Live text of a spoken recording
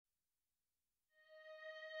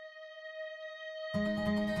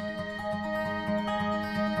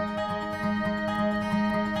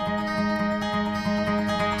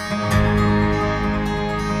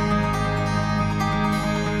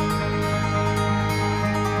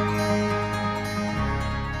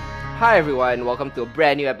Hi everyone, welcome to a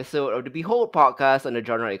brand new episode of the Behold podcast on the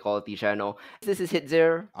Genre Equality channel. This is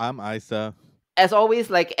Hitzer. I'm Isa. As always,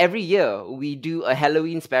 like every year, we do a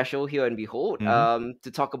Halloween special here on Behold Mm-hmm. to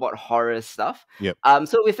talk about horror stuff. Yep.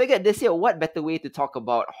 So we figured this year, what better way to talk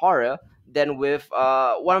about horror than with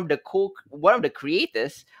one of the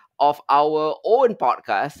creators of our own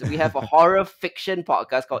podcast. We have a horror fiction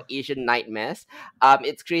podcast called Asian Nightmares.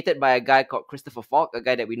 It's created by a guy called Christopher Falk, a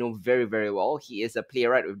guy that we know very, very well. He is a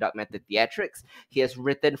playwright with Dark Matter Theatrics. He has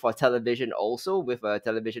written for television also with a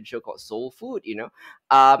television show called Soul Food,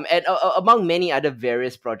 and among many other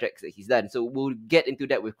various projects that he's done. So we'll get into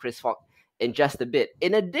that with Chris Falk in just a bit.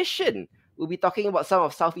 In addition, we'll be talking about some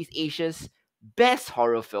of Southeast Asia's best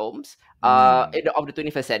horror films of the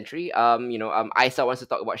 21st century. Isa wants to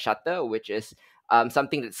talk about Shutter, which is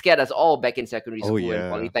something that scared us all back in secondary Oh, school and yeah.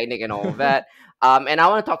 polytechnic and all of that. And I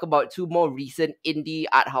want to talk about two more recent indie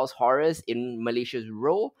art house horrors in Malaysia's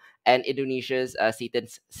Row and Indonesia's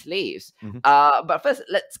Satan's Slaves. Mhm. But first,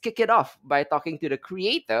 let's kick it off by talking to the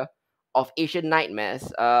creator of Asian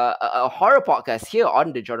Nightmares, a horror podcast here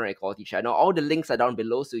on the Genre Equality channel. All the links are down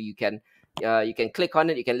below, so you can click on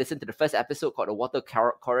it. You can listen to the first episode called The Water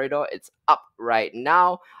Corridor. It's up right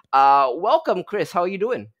now. Welcome, Chris. How are you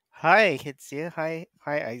doing? Hi, it's here. Hi,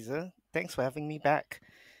 Isa. Thanks for having me back.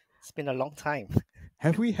 It's been a long time.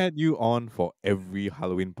 Have we had you on for every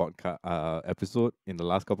Halloween podcast episode in the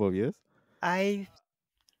last couple of years? I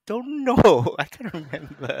don't know. I can't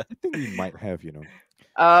remember. I think we might have,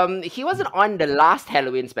 He wasn't on the last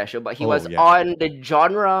Halloween special, but he Oh, was yeah. on the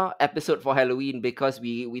genre episode for Halloween because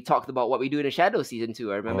we talked about what we do in the Shadow season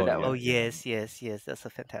 2. I remember Oh, that yeah. one. Oh yes. That's a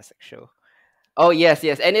fantastic show. Oh yes,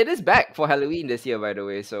 and it is back for Halloween this year, by the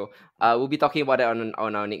way. So we'll be talking about it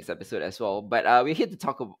on our next episode as well. But we're here to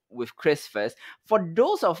talk with Chris first. For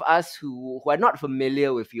those of us who are not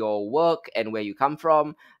familiar with your work and where you come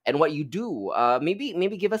from and what you do,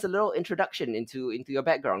 maybe give us a little introduction into your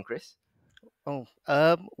background, Chris. Oh,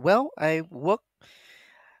 well,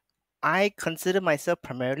 I consider myself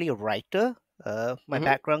primarily a writer. My Mhm.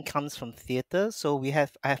 background comes from theater, so I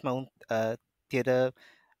have my own theater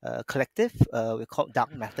collective. We're called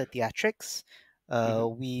Dark Matter Theatrics.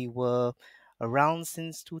 We were around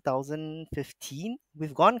since 2015.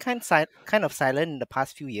 We've gone kind of silent in the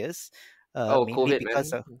past few years, Oh, mainly COVID,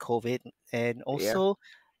 because man. of COVID, and Yeah. also,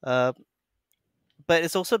 uh, but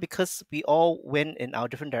it's also because we all went in our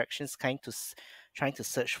different directions, trying to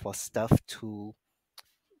search for stuff to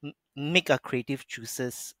make our creative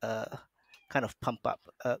juices kind of pump up.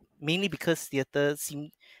 Mainly because theater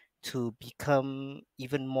seemed to become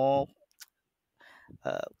even more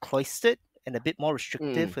cloistered and a bit more Mm,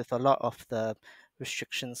 restrictive with a lot of the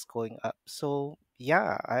restrictions going up. So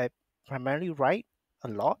yeah, I primarily write a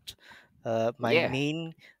lot. My yeah.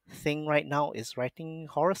 main thing right now is writing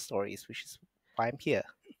horror stories, which is why I'm here.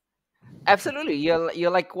 Absolutely. You're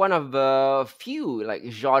like one of the few like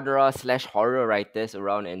genre slash horror writers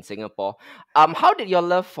around in Singapore. How did your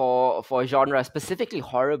love for genre, specifically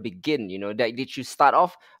horror, begin? Did you start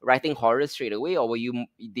off writing horror straight away, or did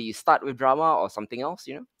you start with drama or something else?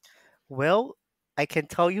 Well, I can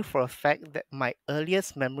tell you for a fact that my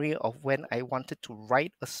earliest memory of when I wanted to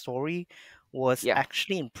write a story was Yeah.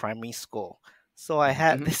 actually in primary school. So I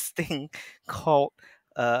had Mm-hmm. this thing called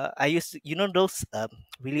I used to, those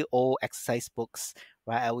really old exercise books,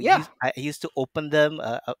 right? Yeah. I used to open them,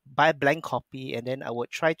 buy a blank copy, and then I would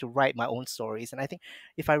try to write my own stories. And I think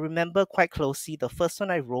if I remember quite closely, the first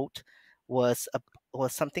one I wrote was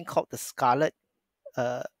was something called the Scarlet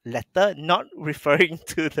letter, not referring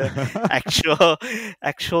to the actual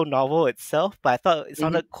actual novel itself, but I thought it Mm-hmm.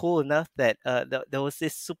 sounded cool enough that there was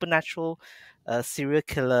this supernatural serial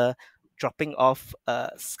killer dropping off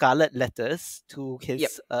scarlet letters to Yep.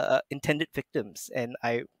 his intended victims, and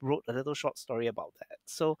I wrote a little short story about that.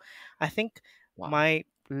 So I think Wow. my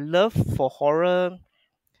love for horror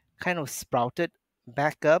kind of sprouted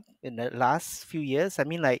back up in the last few years. I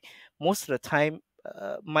mean, like most of the time,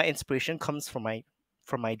 my inspiration comes from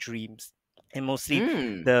my dreams, and mostly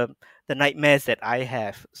Mm. the nightmares that I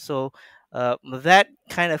have. So that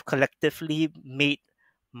kind of collectively made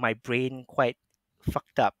my brain quite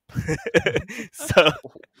fucked up. So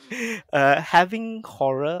having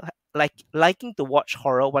horror, liking to watch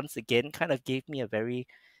horror once again, kind of gave me a very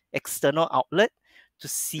external outlet to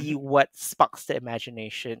see Mm-hmm. what sparks the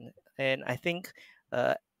imagination. And I think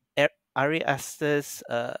uh, Ari Aster's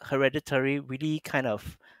Hereditary really kind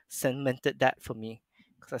of cemented that for me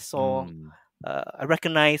because Mm. I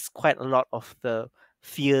recognized quite a lot of the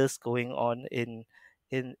fears going on in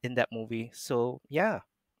that movie. So yeah,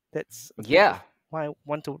 that's a bit of Yeah. why I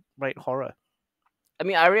want to write horror. I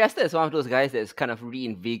mean, Ari Aster is one of those guys that's kind of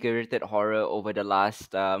reinvigorated horror over the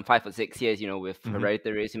last 5 or 6 years. With Mm-hmm.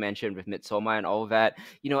 Hereditary, as you mentioned, with Midsommar and all of that.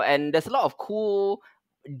 And there's a lot of cool,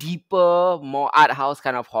 deeper, more art house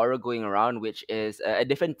kind of horror going around, which is a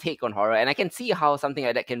different take on horror. And I can see how something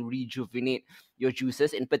like that can rejuvenate your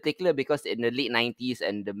juices, in particular because in the late '90s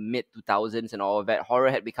and the mid 2000s and all of that, horror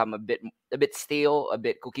had become a bit stale, a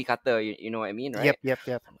bit cookie cutter. You know what I mean, Yep, right?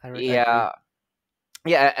 yep. I agree. Yeah,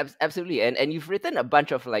 yeah, absolutely. And you've written a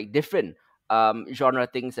bunch of like different genre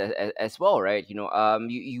things as well, right?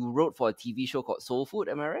 You wrote for a TV show called Soul Food,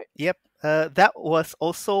 am I right? Yep. That was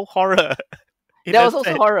also horror in That a was also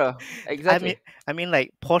sense. horror. I mean, Exactly.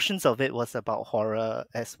 like portions of it was about horror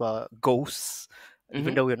as well, ghosts. Even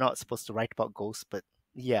Mm-hmm. though we're not supposed to write about ghosts, but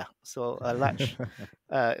yeah. So a large,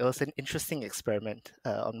 it was an interesting experiment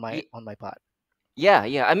on my part. Yeah,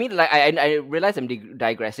 yeah. I mean, like, I realize I'm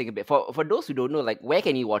digressing a bit. For those who don't know, like, where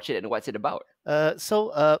can you watch it and what's it about?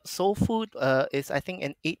 Soul Food is, I think,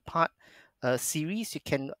 an 8-part series. You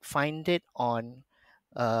can find it on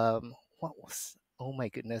what was, oh my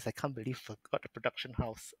goodness, I can't believe I forgot the production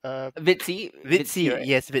house. Vitsy, Vitsy, right?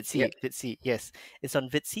 yes, Yeah. Vitsy, yes. It's on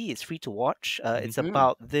Vitsy. It's free to watch. It's Mm.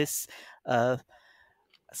 about this uh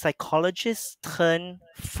psychologist turn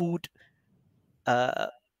uh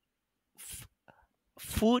f-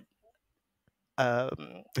 food oh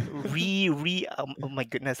my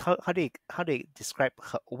goodness, how do you describe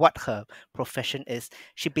what her profession is.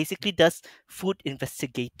 She basically does food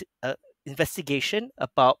investigation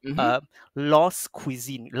about Mm-hmm.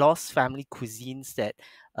 lost family cuisines that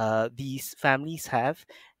these families have,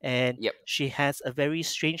 and Yep. she has a very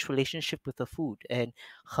strange relationship with the food, and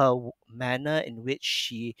her manner in which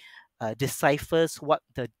she deciphers what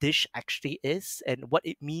the dish actually is and what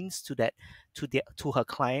it means to her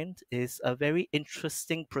client is a very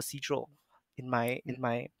interesting procedural in my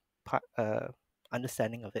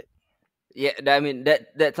understanding of it. Yeah, I mean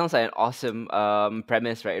that sounds like an awesome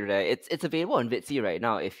premise right there. It's available on Vitsy right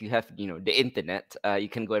now. If you have the internet, you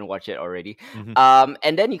can go and watch it already. Mm-hmm.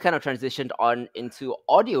 And then you kind of transitioned on into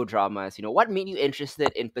audio dramas. What made you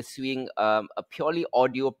interested in pursuing a purely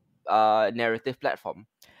audio narrative platform?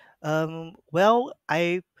 Well,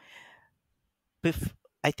 bef-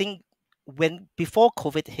 I think when before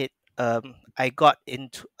COVID hit, I got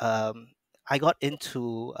into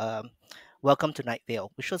Welcome to Night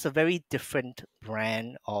Vale, which was a very different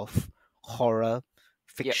brand of horror Yep.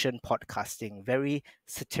 fiction podcasting, very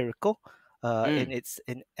satirical, Mm, in its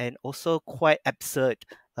in and also quite absurd.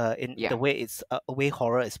 In yeah. the way way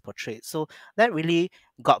horror is portrayed, so that really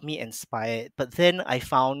got me inspired. But then I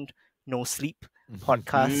found No Sleep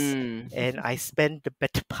podcast, Mm. and I spent the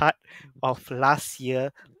better part of last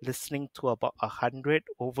year listening to about 100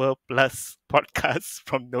 over plus podcasts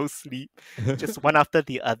from No Sleep, just one after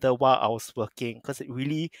the other while I was working, because it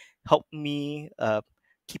really helped me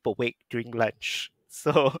keep awake during lunch.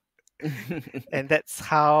 So, and that's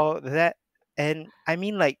how that, and I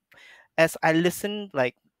mean, like, as I listened,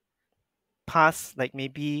 like, past, like,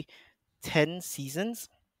 maybe 10 seasons,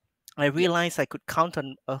 I Yep. realized I could count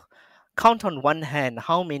on one hand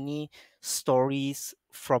how many stories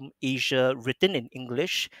from Asia written in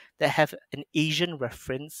English that have an Asian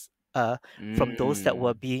reference from those that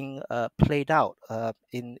were Mm. being played out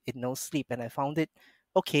in No Sleep. And I found it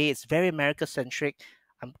okay, it's very America centric.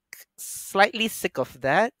 I'm slightly sick of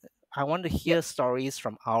that. I want to Yep. hear stories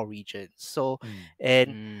from our region. So, Mm. and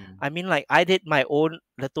Mm. I mean, like, I did my own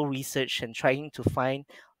little research and trying to find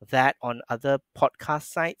that on other podcast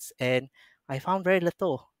sites, and I found very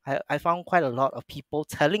little. I found quite a lot of people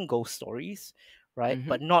telling ghost stories, right? Mm-hmm.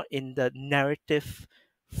 But not in the narrative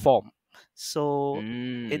form. So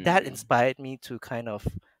that Mm. inspired me to kind of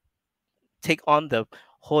take on the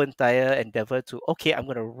whole entire endeavor to, okay, I'm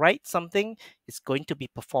going to write something. It's going to be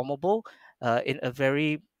performable in a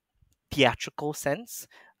very theatrical sense,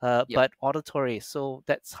 Yep. but auditory. So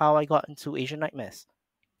that's how I got into Asian Nightmares.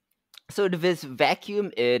 So this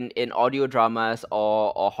vacuum in audio dramas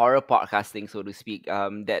or horror podcasting, so to speak,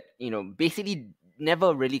 that basically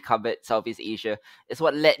never really covered Southeast Asia is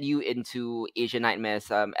what led you into Asian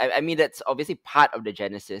Nightmares. I mean that's obviously part of the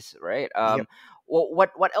genesis, right? Yep.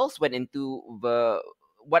 What else went into the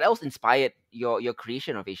what else inspired your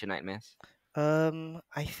creation of Asian Nightmares?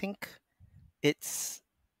 I think it's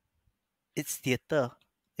it's theater.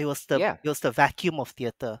 Yeah, It was the vacuum of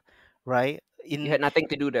theater, right? you In had nothing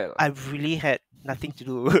to do there. I really had nothing to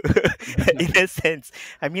do in a sense.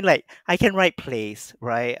 I mean, like, I can write plays,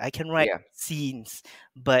 right? I can write Yeah. scenes,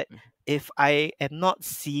 but if I am not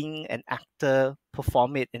seeing an actor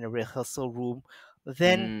perform it in a rehearsal room,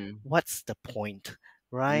 then Mm. what's the point,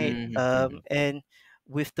 right? Mm. And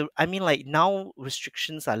with the, I mean, like now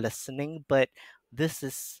restrictions are lessening, but this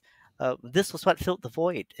is this was what filled the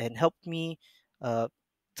void and helped me uh,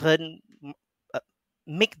 turn uh,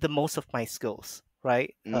 make the most of my skills,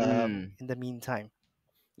 right? Mm. In the meantime.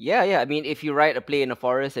 Yeah, yeah. I mean, if you write a play in a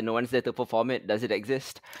forest and no one's there to perform it, does it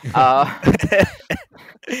exist? Uh,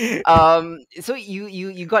 so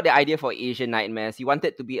you got the idea for Asian Nightmares. You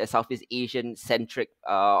wanted to be a Southeast Asian centric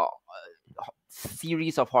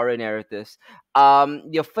series of horror narratives.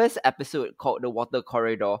 Your first episode called The Water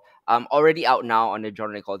Corridor, already out now on the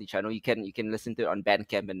Genre Quality channel. You can listen to it on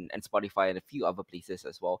Bandcamp and Spotify and a few other places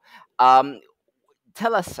as well.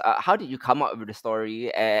 Tell us, how did you come up with the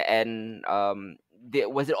story, and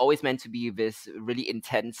was it always meant to be this really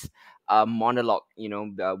intense monologue,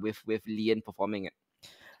 with Lian performing it?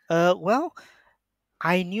 Well,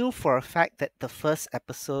 I knew for a fact that the first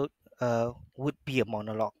episode would be a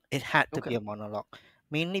monologue. It had to Okay. be a monologue,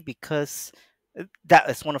 mainly because that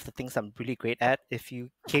is one of the things I'm really great at. If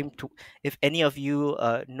any of you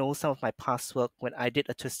know some of my past work, when I did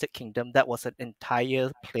A Twisted Kingdom, that was an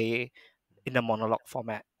entire play in a monologue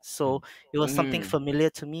format. So it was something Mm, familiar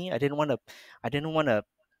to me. I didn't want to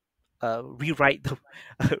rewrite the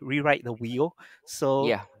rewrite the wheel.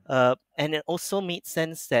 So yeah. and it also made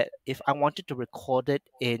sense that if I wanted to record it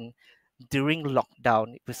in during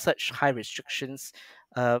lockdown with such high restrictions,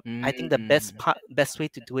 I think the Mm, best way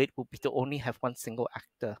to do it would be to only have one single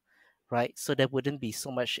actor, right? So there wouldn't be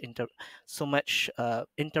so much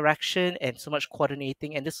interaction and so much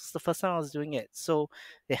coordinating. And this was the first time I was doing it, so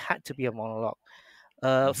it had to be a monologue.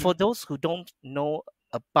 hmm. For those who don't know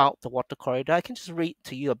about the water corridor, I can just read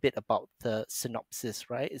to you a bit about the synopsis.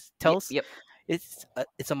 Right, Yep, yep.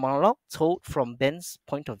 it's a monologue told from Ben's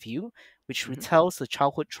point of view, which Hmm. retells the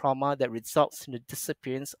childhood trauma that results in the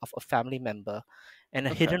disappearance of a family member, and a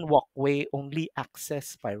Okay. hidden walkway only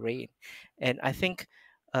accessed by rain. And I think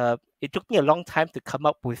it took me a long time to come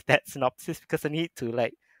up with that synopsis because I need to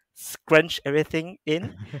like scrunch everything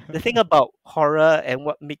in. The thing about horror and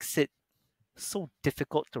what makes it so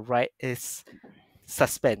difficult to write is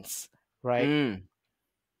suspense, right? Mm,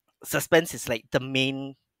 Suspense is like the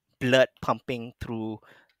main blood pumping through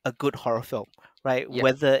a good horror film, right? yeah.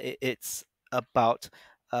 Whether it's about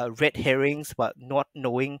red herrings, but not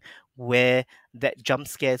knowing where that jump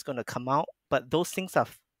scare is going to come out, but those things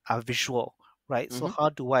are visual, right? So Hmm. how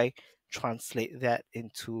do I translate that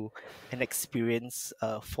into an experience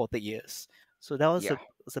for the ears? So that Yeah.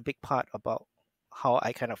 was a big part about how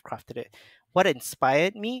I kind of crafted it. What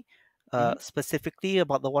inspired me Hmm. specifically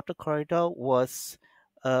about the water corridor was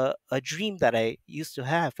a dream that I used to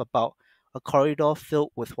have about a corridor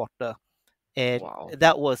filled with water, and Wow.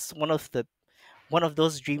 that was one of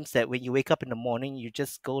those dreams that when you wake up in the morning, you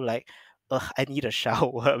just go like, "Ugh, I need a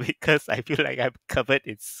shower," because I feel like I'm covered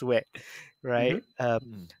in sweat, Hmm. right?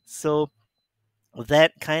 Mm. So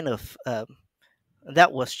that kind of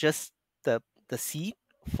that was just the seed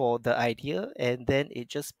for the idea, and then it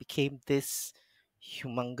just became this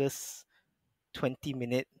humongous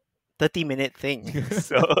 20-minute 30-minute thing.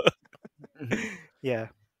 So yeah.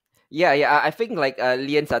 Yeah, yeah. I think like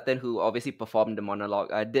Lian Sutton, who obviously performed the monologue,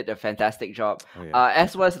 did a fantastic job. Oh yeah.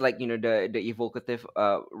 As was like the evocative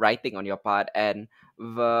writing on your part, and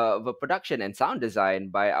the production and sound design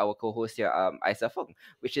by our co-host here, Isa Fung,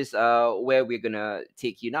 which is where we're gonna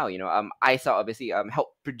take you now. Isa obviously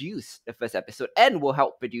helped produce the first episode and will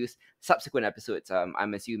help produce subsequent episodes.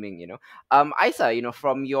 I'm assuming Isa,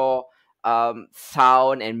 from your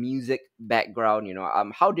sound and music background,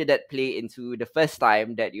 how did that play into the first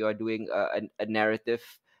time that you are doing a narrative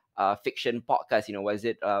fiction podcast? Was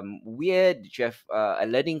it weird? Did you have a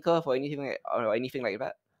learning curve or anything like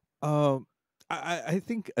that? Um, I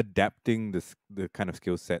think adapting the kind of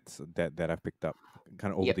skill sets that I've picked up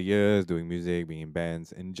kind of over Yep. the years, doing music, being in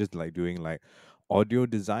bands, and just like doing like audio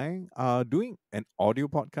design. Doing an audio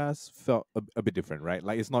podcast felt a bit different, right?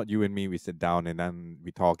 Like it's not you and me. We sit down and then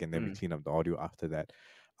we talk and then we Mm, clean up the audio after that.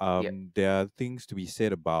 yep. There are things to be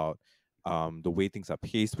said about the way things are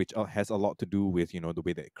paced, which has a lot to do with the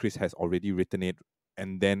way that Chris has already written it,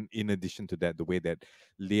 and then in addition to that, the way that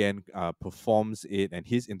Lian performs it and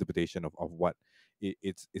his interpretation of what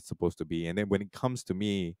it's supposed to be. And then when it comes to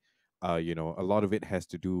me, a lot of it has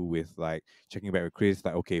to do with like checking back with Chris,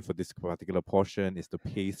 like, okay, for this particular portion, is the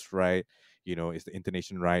pace right? Is the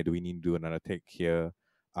intonation right? Do we need to do another take here?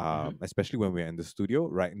 Hmm. Especially when we're in the studio,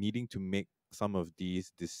 right? Needing to make some of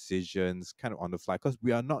these decisions kind of on the fly because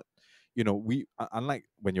we are not unlike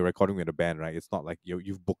when you're recording with a band, right? It's not like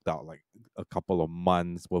you've booked out like a couple of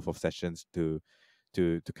months worth of sessions to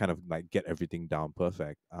kind of like get everything down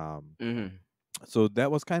perfect. Hmm. So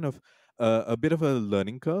that was kind of a bit of a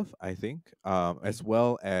learning curve, I think, as Mhm.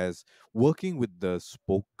 well as working with the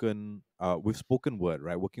spoken word,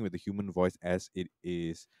 right? Working with the human voice as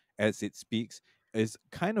it speaks is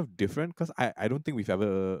kind of different because I don't think we've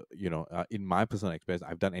ever, in my personal experience,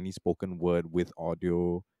 I've done any spoken word with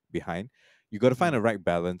audio behind. You got to find Mm. a right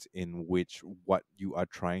balance in which what you are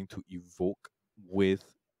trying to evoke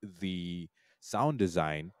with the sound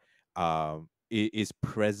design is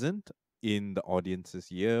present in the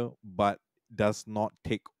audience's ear, but does not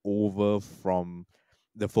take over from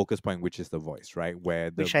the focus point, which is the voice, right?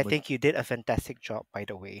 Where Which I think you did a fantastic job, by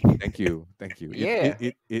the way. thank you, thank you. Yeah.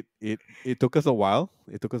 It took us a while.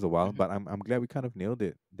 It took us a while, Mhm. but I'm glad we kind of nailed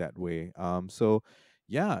it that way. So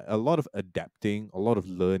yeah, a lot of adapting, a lot of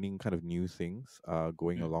learning, kind of new things,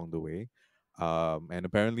 going Mm. along the way. And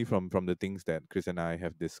apparently from the things that Chris and I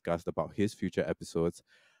have discussed about his future episodes,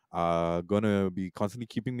 gonna be constantly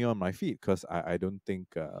keeping me on my feet because I don't think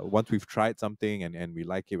once we've tried something and we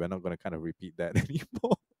like it, we're not gonna kind of repeat that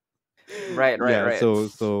anymore. Right, right, Yeah, right.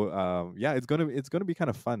 yeah, it's gonna be kind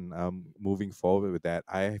of fun moving forward with that.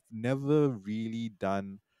 I've never really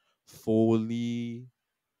done Foley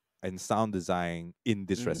and sound design in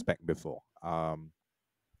this Hmm. respect before.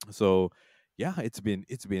 So yeah, it's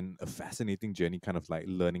been a fascinating journey, kind of like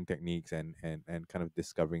learning techniques and kind of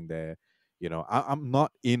discovering there. I'm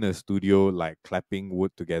not in a studio like clapping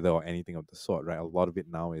wood together or anything of the sort, right? A lot of it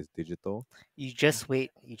now is digital. You just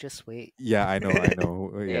wait. You just wait. Yeah, I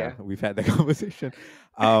know. Yeah, Yeah. we've had that conversation.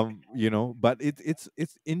 But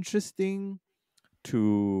it's interesting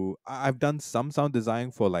to I've done some sound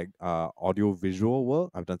design for like audio visual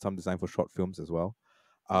work. I've done some design for short films as well.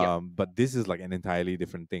 Yep. But this is like an entirely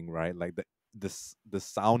different thing, right? Like the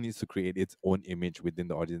sound needs to create its own image within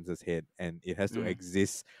the audience's head, and it has to Mm.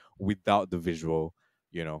 exist without the visual.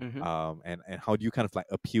 Hmm. And how do you kind of like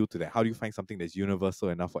appeal to that? How do you find something that's universal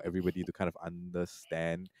enough for everybody to kind of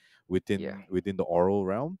understand Yeah. within the oral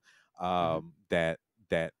realm, Hmm. that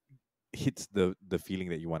hits the feeling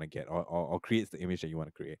that you want to get, or creates the image that you want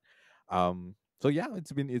to create. So yeah,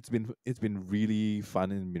 it's been really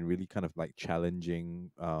fun and been really kind of like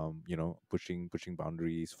challenging, pushing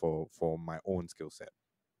boundaries for my own skill set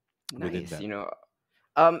within Nice. that.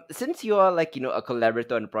 Since you are like a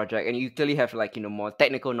collaborator on the project, and you clearly have like more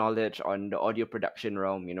technical knowledge on the audio production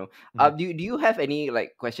realm, Mhm. do you have any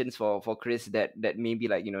like questions for Chris that maybe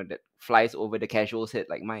like that flies over the casual's head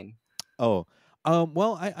like mine? Oh,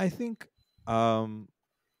 well, I think um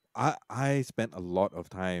I spent a lot of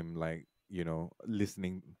time like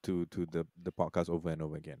listening to the podcast over and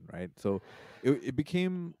over again, right? So it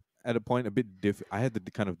became at a point a bit I had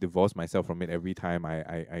to kind of divorce myself from it every time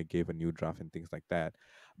I gave a new draft and things like that.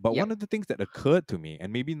 But Yep. one of the things that occurred to me,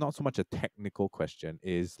 and maybe not so much a technical question,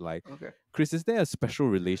 is like, Okay. Chris, is there a special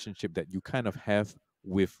relationship that you kind of have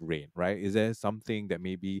with rain, right? Is there something that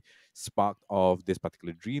maybe sparked off this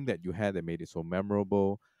particular dream that you had that made it so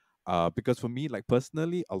memorable? Because for me, like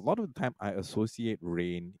personally, a lot of the time I associate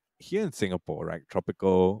rain here in Singapore, right?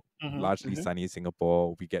 Tropical, Hmm. largely Mm-hmm. sunny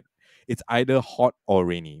Singapore. It's either hot or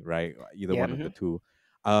rainy, right? Either Yeah. one of Mm-hmm. the two.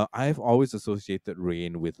 I've always associated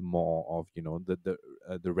rain with more of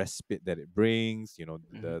the respite that it brings,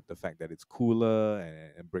 Mm-hmm. the fact that it's cooler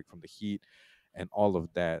and break from the heat and all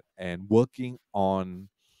of that, and working on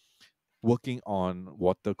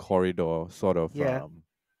water corridor Yeah.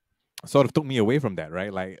 sort of took me away from that,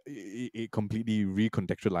 right? Like it completely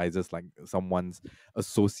recontextualizes like someone's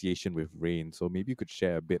association with rain. So maybe you could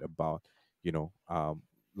share a bit about, you know, um,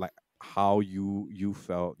 like how you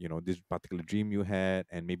felt, this particular dream you had,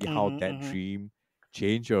 and maybe how Hmm. that Hmm. dream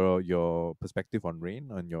changed your perspective on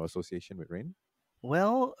rain, on your association with rain.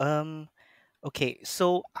 Well, okay,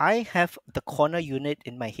 so I have the corner unit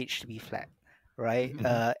in my HDB flat, right? Mm-hmm.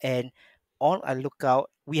 Mm-hmm. And on I look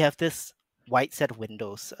out, we have this wide set of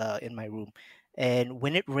windows in my room, and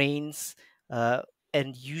when it rains, uh,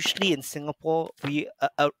 and usually in Singapore,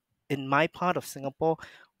 in my part of Singapore,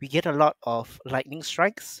 we get a lot of lightning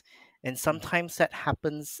strikes, and sometimes that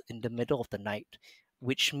happens in the middle of the night,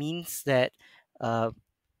 which means that uh,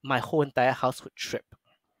 my whole entire house would trip.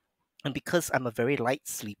 And because I'm a very light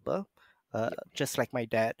sleeper, Yep. just like my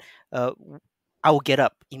dad, I will get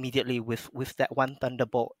up immediately with that one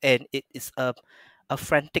thunderbolt, and it is a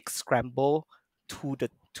frantic scramble to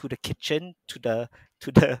the kitchen, to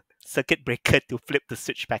the circuit breaker to flip the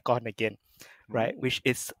switch back on again, right? Ooh. Which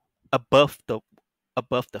is above the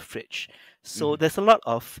above the fridge. So Mm-hmm. there's a lot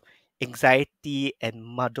of anxiety and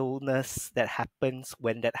muddleness that happens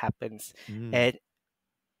when that happens, Mm. and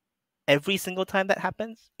every single time that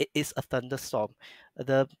happens, it is a thunderstorm.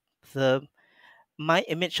 The the my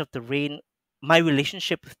image of the rain, my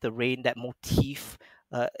relationship with the rain, that motif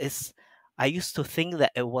is I used to think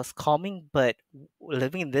that it was calming, but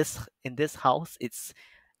living in this house,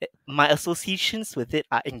 my associations with it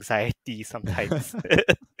are anxiety sometimes.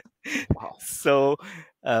 Wow. So,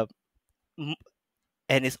 uh, m-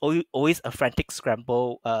 and it's always a frantic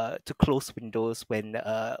scramble to close windows when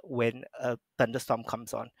a thunderstorm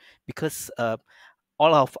comes on, because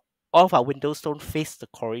all of all of our windows don't face the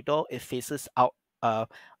corridor; it faces uh,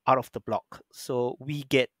 out of the block. So we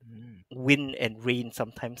get Mm. wind and rain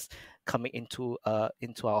sometimes coming into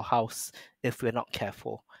our house if we're not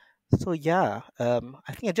careful. So yeah,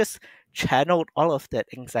 I think I just channeled all of that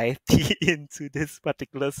anxiety into this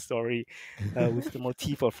particular story with the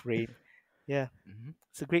motif of rain. Yeah, Mhm.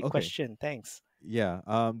 it's a great Okay. question. Thanks. Yeah,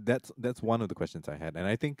 that's one of the questions I had, and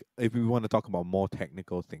I think if we want to talk about more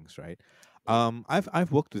technical things, right? Mm.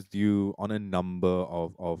 I've worked with you on a number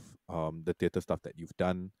of the theater stuff that you've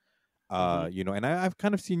done, Mm-hmm. and I've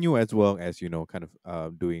kind of seen you as well as kind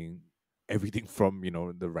of doing everything from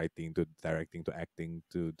the writing to directing to acting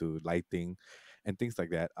to lighting, and things like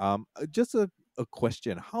that. Just a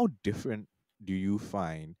question: how different do you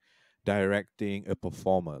find directing a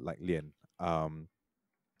performer like Lian?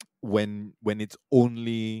 When it's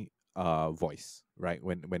only voice, right?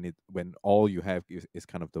 When all you have is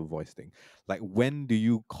kind of the voice thing. Like, when do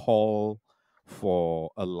you call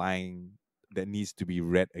for a line that needs to be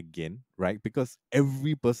read again, right? Because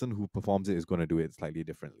every person who performs it is going to do it slightly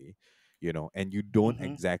differently, and you don't Mm-hmm.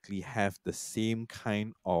 exactly have the same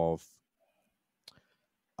kind of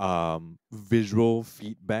visual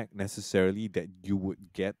feedback necessarily that you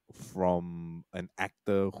would get from an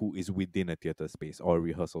actor who is within a theater space or a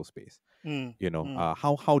rehearsal space. Mm,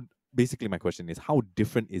 How basically my question is, how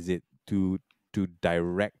different is it to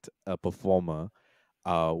direct a performer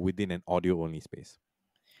within an audio only space?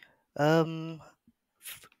 um,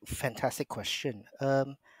 Fantastic question.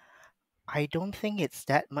 I don't think it's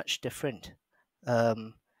that much different.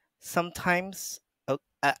 Um, Sometimes,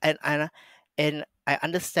 and I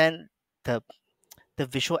understand the the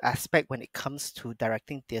visual aspect when it comes to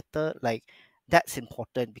directing theater. Like, that's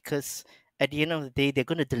important, because at the end of the day, they're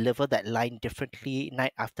going to deliver that line differently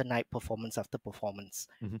night after night, performance after performance.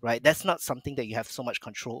 Mm-hmm. Right? That's not something that you have so much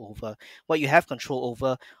control over. What you have control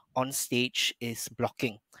over on stage is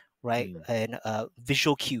blocking, right, Mm. and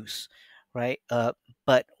visual cues, right.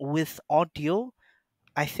 But with audio,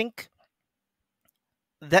 I think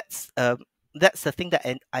that's that's the thing that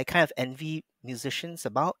I kind of envy musicians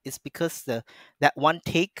about, is because that one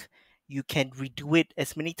take, you can redo it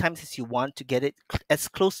as many times as you want to get it as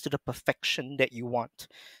close to the perfection that you want.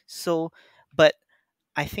 So, but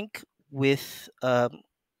I think with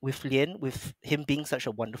Lian, with him being such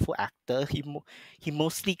a wonderful actor, he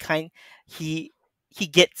mostly he he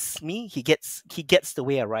gets me. He gets the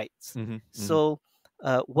way I write. Mm-hmm. Mm-hmm. So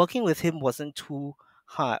working with him wasn't too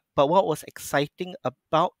hard. But what was exciting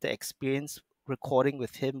about the experience recording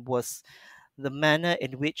with him was the manner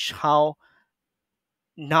in which how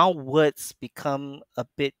now words become a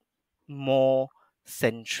bit more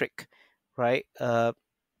centric, right?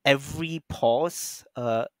 Every pause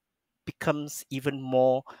becomes even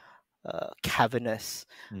more cavernous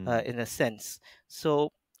Mm. in a sense.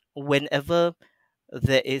 So whenever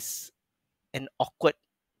there is an awkward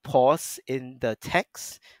pause in the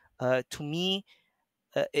text, to me,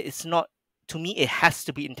 it's not. To me, it has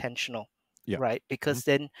to be intentional, Yeah. right? Mm-hmm. Because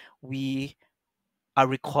then we are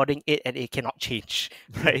recording it, and it cannot change,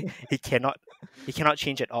 right? It cannot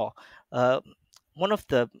change at all. Um, one of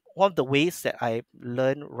the ways that I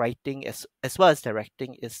learn writing as well as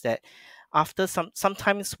directing is that after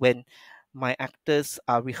sometimes when my actors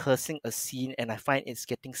are rehearsing a scene and I find it's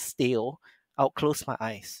getting stale, I'll close my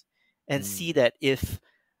eyes and see Mm. that if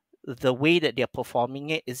the way that they're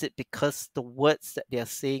performing it, is it because the words that they're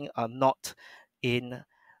saying are not in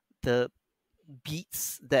the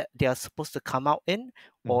beats that they are supposed to come out in,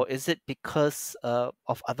 Mm-hmm. or is it because of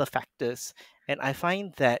other factors? And I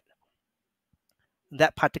find that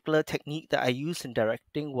that particular technique that I use in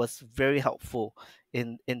directing was very helpful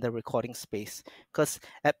in the recording space, because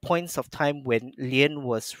at points of time when Lian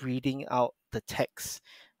was reading out the text,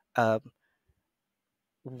 um,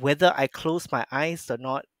 whether I closed my eyes or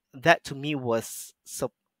not, that to me was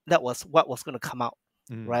that was what was going to come out,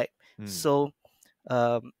 Mm. right? Mm. So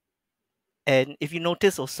um, and if you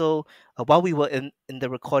notice also, while we were in the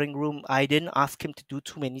recording room, I didn't ask him to do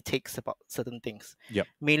too many takes about certain things, Yep.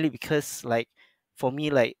 mainly because, like, for me,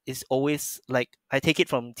 like, it's always like I take it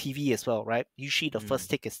from TV as well, right? Usually the Mm. first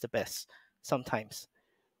take is the best sometimes,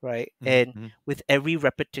 right? Mm-hmm. And Mm-hmm. with every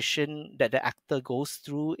repetition that the actor goes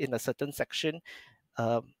through in a certain section,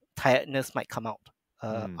 tiredness might come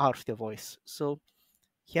Mm. out of their voice. So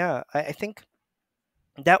yeah, I think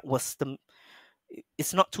that was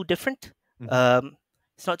it's not too different. Mhm. Um,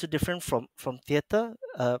 it's not too different from theater.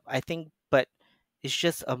 I think, but it's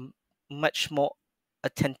just much more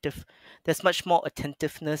attentive. There's much more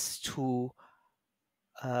attentiveness to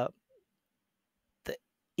uh, the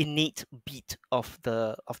innate beat of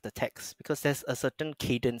the text, because there's a certain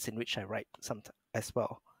cadence in which I write sometimes as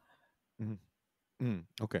well. Mhm.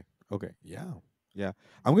 Okay. Okay. Yeah. Yeah.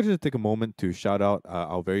 I'm going to take a moment to shout out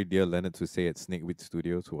our very dear Leonard to say at Snakeweed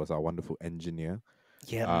Studios, who was our wonderful engineer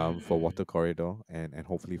Yeah. for Mm. Water Corridor and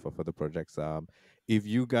hopefully for further projects. If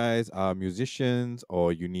you guys are musicians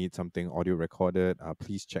or you need something audio recorded,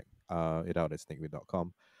 please check it out at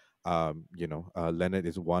snakeweed.com. Leonard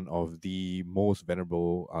is one of the most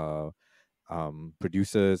venerable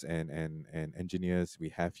producers and engineers we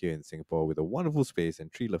have here in Singapore, with a wonderful space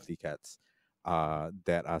and three lovely cats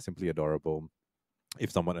that are simply adorable, if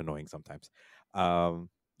somewhat annoying sometimes.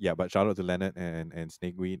 Yeah, but shout out to Leonard and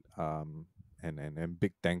Snakeweed. And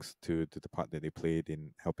big thanks to the part that they played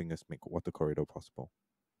in helping us make Water Corridor possible.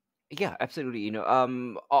 Yeah, absolutely.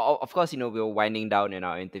 Of course, we're winding down in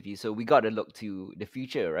our interview, so we got to look to the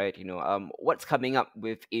future, right? What's coming up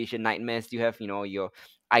with Asian Nightmares? Do you have, your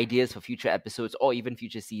ideas for future episodes or even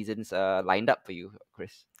future seasons lined up for you,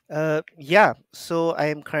 Chris? Yeah. So I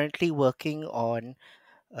am currently working on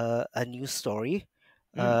a new story.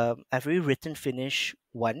 Mm. I've already written finish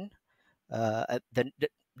one. Then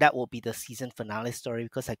that will be the season finale story,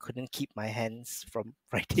 because I couldn't keep my hands from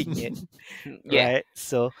writing it. Yeah. Right.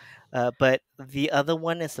 So, but the other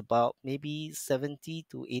one is about maybe 70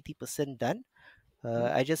 to 80% done.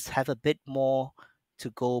 Mm. I just have a bit more to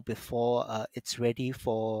go before it's ready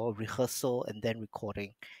for rehearsal and then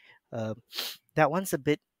recording. Um, that one's a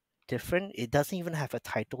bit different. It doesn't even have a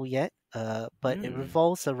title yet, but it Mm.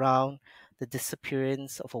 revolves around the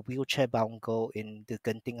disappearance of a wheelchair-bound girl in the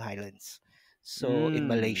Genting Highlands, so in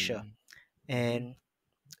Malaysia. Mm. Mhm. And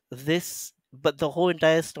but the whole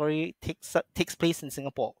entire story takes place in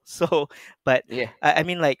Singapore. So, but Yeah. I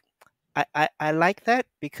mean, like, I like that,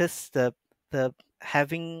 because the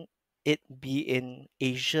having it be in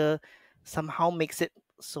Asia somehow makes it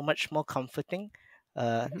so much more comforting,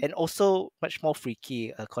 Mhm. and also much more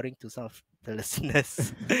freaky, according to some of the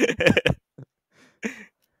listeners.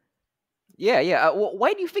 Yeah, yeah.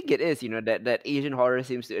 Why do you think it is, that Asian horror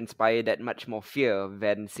seems to inspire that much more fear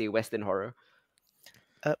than, say, Western horror?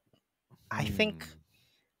 uh, I think,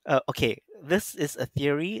 Hmm. okay, this is a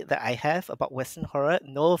theory that I have about Western horror.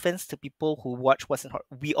 No offense to people who watch Western horror.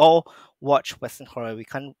 We all watch Western horror. We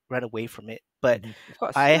can't run away from it. But Mhm. Of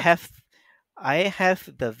course, I yeah. have I have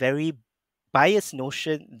the very biased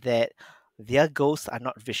notion that their ghosts are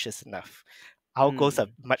not vicious enough. Our ghosts are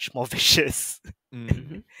Mm. much more vicious Mm.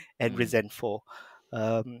 Mhm. and Mm. resentful.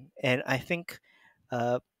 And I think,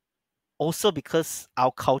 uh, also because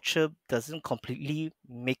our culture doesn't completely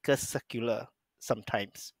make us secular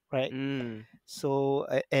sometimes, right? Mm. So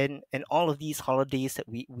and all of these holidays that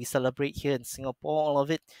we celebrate here in Singapore, all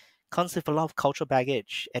of it comes with a lot of cultural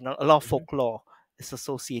baggage, and a lot of Mhm. folklore is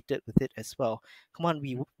associated with it as well. Come on,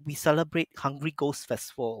 Mhm. we celebrate Hungry Ghost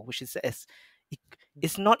Festival, which is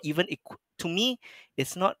it's not even to me,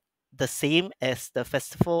 it's not the same as the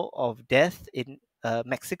Festival of Death in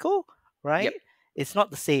Mexico, Yep. right? It's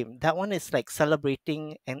not the same. That one is like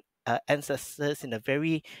celebrating ancestors in a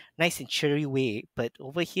very nice and cheery way, but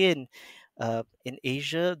over here in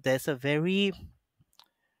Asia, there's a very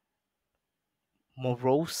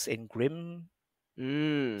morose and grim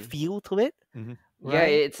Mm. feel to it, Mhm. Yeah,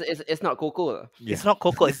 right? it's not Coco. It's Yeah. not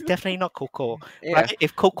Coco. It's definitely not Coco, right? Yeah.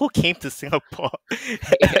 If Coco came to Singapore,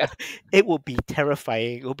 Yeah. it would be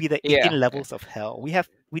terrifying. It would be the 18 Yeah. levels of hell.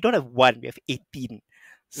 We don't have one. We have 18.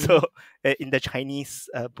 So Mhm. in the Chinese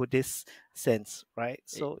Buddhist sense, right?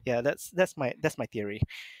 So yeah, that's my theory.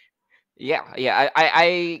 Yeah, yeah.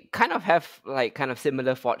 I kind of have like kind of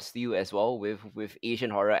similar thoughts to you as well with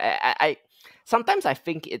Asian horror. I sometimes I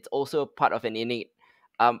think it's also part of an innate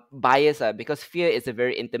bias, because fear is a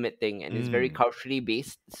very intimate thing and it's very Mm. culturally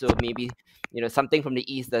based. So maybe something from the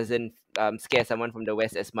east doesn't scare someone from the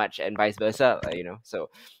west as much, and vice versa. So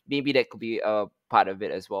maybe that could be a part of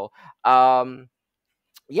it as well.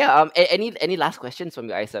 Yeah. Any last questions from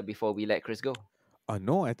you guys before we let Chris go?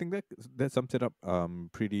 No, I think that sums it up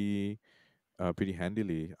pretty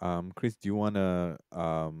handily. Chris, do you wanna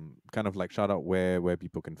kind of like shout out where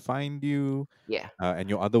people can find you, Yeah. and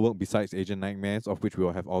your other work besides Asian Nightmares, of which we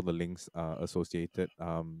will have all the links associated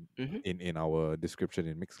Mm-hmm. in our description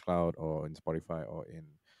in Mixcloud or in Spotify or in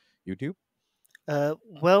YouTube.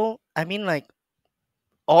 Well, I mean, like,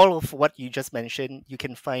 all of what you just mentioned, you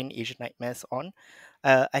can find Asian Nightmares on.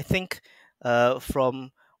 I think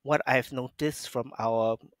from what I've noticed from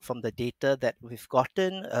the data that we've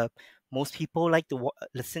gotten, most people like to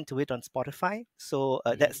listen to it on Spotify. So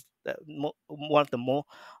Mhm. that's one of the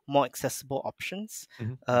more accessible options.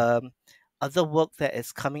 Mhm. Um, Other work that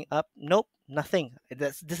is coming up, nope, nothing.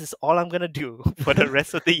 This is all I'm gonna do for the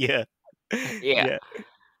rest of the year. Yeah.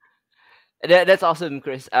 Yeah, That's awesome,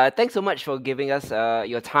 Chris. Thanks so much for giving us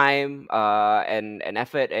your time and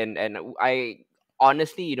effort. And I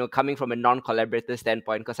honestly, coming from a non-collaborator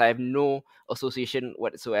standpoint, because I have no association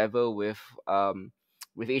whatsoever with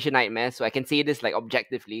Asian Nightmares, so I can say this like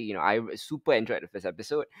objectively. I super enjoyed the first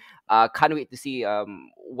episode. Can't wait to see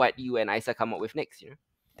what you and Isa come up with next.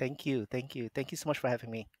 thank you so much for having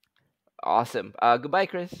me. Awesome. Goodbye,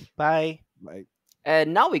 Chris. Bye. Like,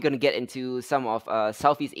 And now we're going to get into some of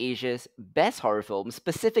Southeast Asia's best horror films,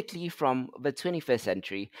 specifically from the 21st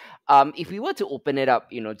century. If we were to open it up,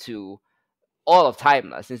 to all of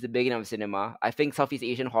time, since the beginning of cinema, I think Southeast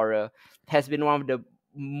Asian horror has been one of the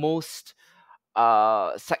most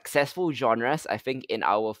successful genres, I think, in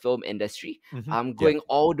our film industry. yeah. Going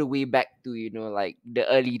all the way back to like the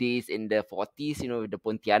early days in the 40s, the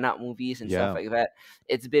Pontianak movies and stuff Yeah. like that.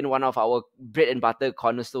 It's been one of our bread and butter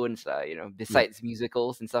cornerstones, Yeah. besides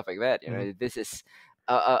musicals and stuff like that. Mhm. This is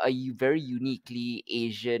a very uniquely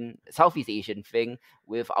Asian, Southeast Asian thing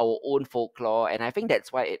with our own folklore, and I think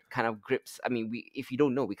that's why it kind of grips. I mean, we if you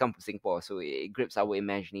don't know, we come from Singapore, so it grips our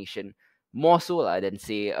imagination more so than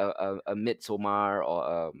say a Midsommar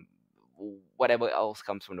or whatever else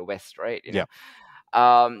comes from the West, right? Yeah.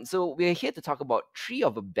 So we're here to talk about three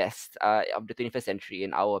of the best of the 21st century,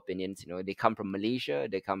 in our opinions. They come from Malaysia,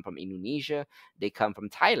 they come from Indonesia, they come from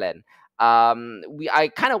Thailand.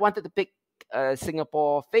 I kind of wanted to pick a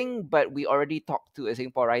Singapore thing, but we already talked to a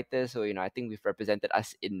Singapore writer, so I think we've represented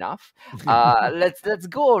us enough. Let's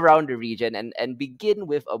go around the region and begin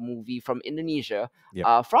with a movie from Indonesia,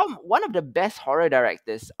 Yep. from one of the best horror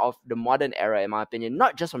directors of the modern era, in my opinion,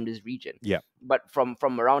 not just from this region, Yeah. but from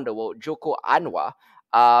around the world, Joko Anwar,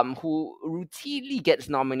 who routinely gets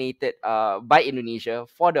nominated by Indonesia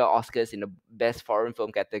for the Oscars in the best foreign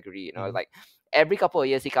film category. Mhm. Like every couple of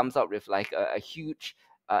years, he comes out with like a huge,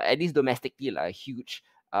 at least domestically, like a huge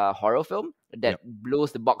horror film that Yep.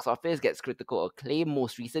 blows the box office, gets critical acclaim.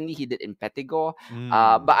 Most recently, he did in Petigore.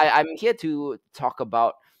 But Mm. I'm here to talk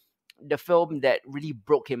about the film that really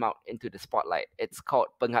broke him out into the spotlight. It's called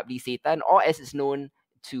Pengabdi Setan, or as it's known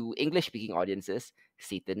to English-speaking audiences,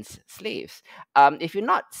 Satan's Slaves. If you've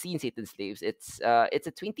not seen Satan's Slaves, it's a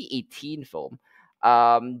 2018 film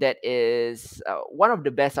that is one of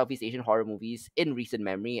the best Southeast Asian horror movies in recent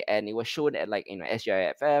memory, and it was shown at like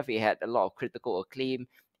SGIFF. It had a lot of critical acclaim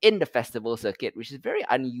in the festival circuit, which is very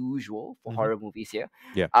unusual for Mhm. horror movies here.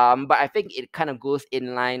 Yeah. But I think it kind of goes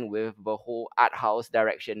in line with the whole art house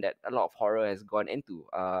direction that a lot of horror has gone into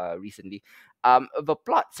recently. The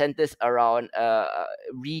plot centers around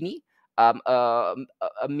Rini, a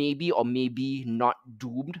maybe or maybe not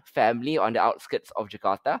doomed family on the outskirts of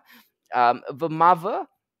Jakarta. The mother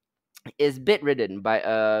is bedridden by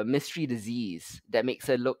a mystery disease that makes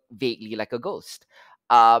her look vaguely like a ghost.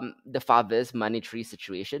 The father's monetary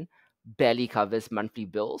situation barely covers monthly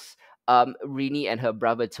bills. Rini and her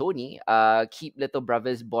brother Tony keep little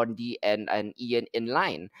brothers Bondi and Ian in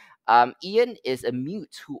line. Ian is a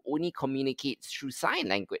mute who only communicates through sign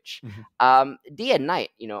language. Mhm. Day and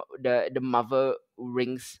night, the mother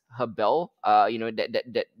rings her bell,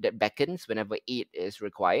 that beckons whenever aid is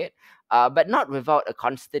required, but not without a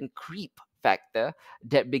constant creep factor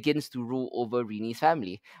that begins to rule over Rini's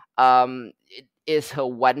family. Is her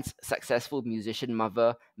once successful musician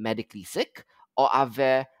mother medically sick, or are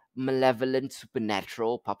there malevolent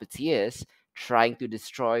supernatural puppeteers trying to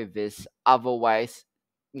destroy this otherwise,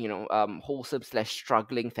 wholesome slash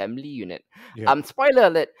struggling family unit? Yeah. Spoiler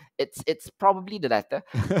alert, it's probably the latter.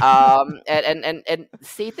 And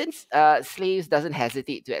Satan's slaves doesn't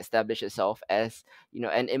hesitate to establish itself as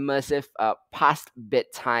an immersive past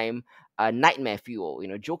bedtime nightmare fuel.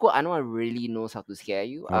 Joko Anwar really knows how to scare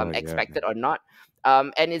you, Oh yeah. expect it or not.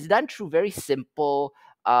 And it's done through very simple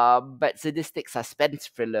but sadistic suspense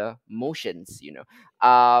thriller motions.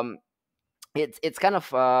 It's kind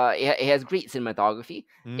of it has great cinematography.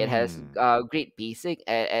 It has Mm. great pacing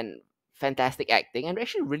and fantastic acting, and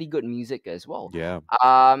actually really good music as well. Yeah.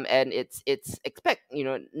 And it's expect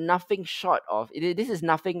nothing short of this is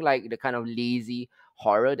nothing like the kind of lazy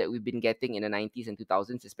horror that we've been getting in the 90s and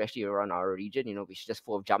 2000s, especially around our region, which is just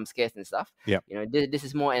full of jump scares and stuff. Yeah. This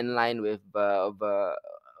is more in line with the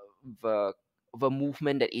of a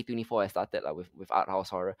movement that A24 has started with art house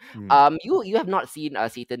horror. Mm. You have not seen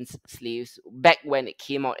Satan's Slaves back when it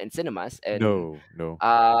came out in cinemas, and No, no.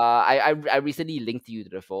 I recently linked you to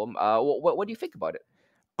the film. What do you think about it?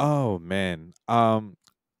 Oh man.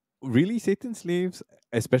 Really, Satan Slaves,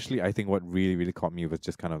 especially, I think what really, really caught me was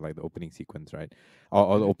just kind of like the opening sequence, right?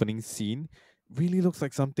 Or the Mm-hmm. opening scene really looks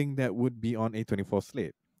like something that would be on A24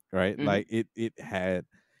 slate, right? Mm-hmm. Like it had,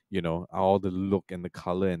 all the look and the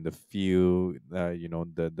color and the feel,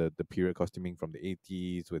 the period costuming from the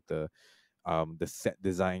 80s with the set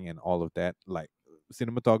design and all of that, like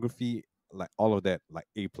cinematography, like all of that, like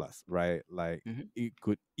A plus, right? Like Mm-hmm. it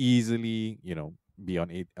could easily, be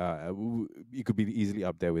on eight. It could be easily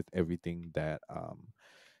up there with everything that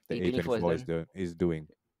the A24 is A24 is done. doing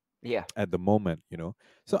Yeah. at the moment.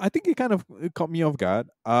 So I think it kind of it caught me off guard.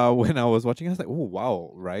 When I was watching, I was like, oh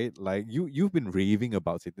wow, right? Like you've been raving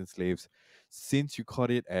about Satan Slaves since you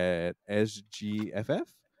caught it at SGFF,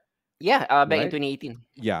 Yeah. Back in right? 2018.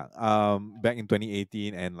 Yeah, back in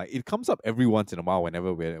 2018, and like it comes up every once in a while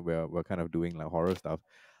whenever we're kind of doing like horror stuff.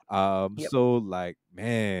 Yep. So like,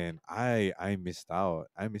 man, I missed out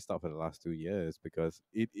for the last 2 years because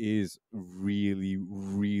it is really,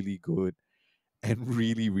 really good and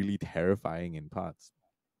really, really terrifying in parts.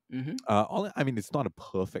 Mm-hmm. I mean, it's not a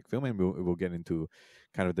perfect film, and we'll get into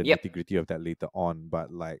kind of the Yep. nitty gritty of that later on.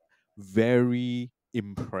 But like, very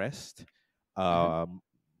impressed. Mm-hmm. Um,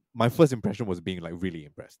 my first impression was being like really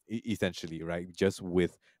impressed, essentially, right? Just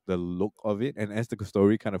with the look of it, and as the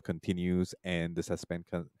story kind of continues and the suspense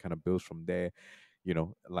kind of builds from there,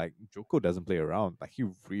 like Joko doesn't play around. Like he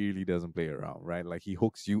really doesn't play around, right? Like he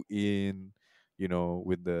hooks you in,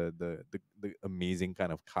 with the amazing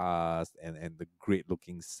kind of cast and the great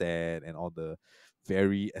looking set and all the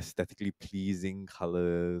very aesthetically pleasing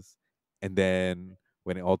colors. And then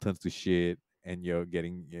when it all turns to shit and you're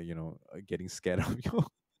getting getting scared of your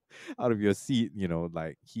out of your seat,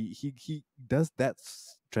 like he does that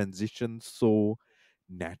transition so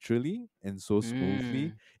naturally and so smoothly.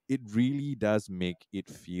 Mm. It really does make it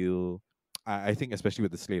feel, I think, especially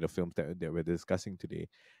with the slate of films that we're discussing today,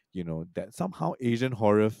 that somehow Asian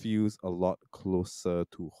horror feels a lot closer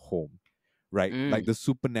to home, right? Like Mm. the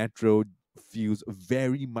supernatural feels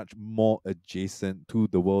very much more adjacent to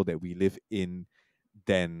the world that we live in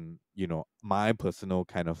than my personal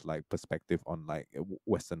kind of like perspective on like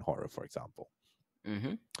Western horror, for example.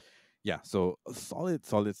 Mm-hmm. Yeah, so solid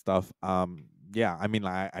stuff. Yeah, I mean,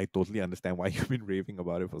 like, I totally understand why you've been raving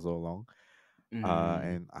about it for so long. Mm.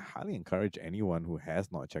 And I highly encourage anyone who has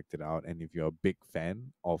not checked it out, and if you're a big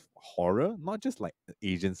fan of horror, not just like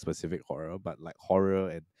Asian specific horror, but like horror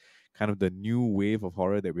and kind of the new wave of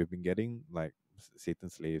horror that we've been getting, like Satan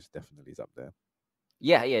Slaves definitely is up there.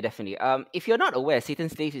 Yeah, yeah, definitely. If you're not aware,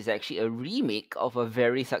 Satan's Slaves is actually a remake of a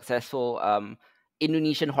very successful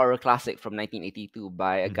Indonesian horror classic from 1982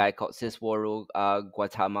 by a Mhm. guy called Sisworo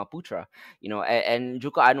Gautama Putra. And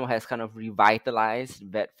Joko Anwar has kind of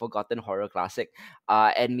revitalized that forgotten horror classic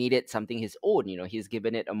and made it something his own. He's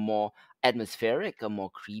given it a more atmospheric, a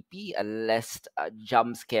more creepy, a less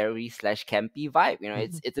jump scary slash campy vibe.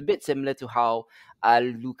 Mhm. It's a bit similar to how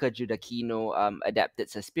Luca Giudacchino adapted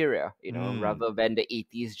Suspiria, Mm. rather than the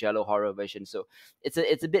 80s Jello horror version. So it's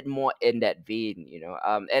a bit more in that vein.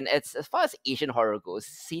 And as far as Asian horror goes,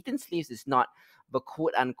 Satan Slaves is not the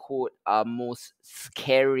quote unquote most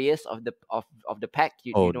scariest of the pack.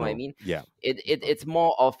 You Oh know what I no, mean? yeah, it's not. It's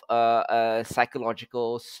more of a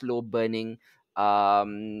psychological, slow burning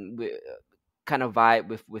kind of vibe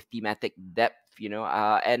with thematic depth.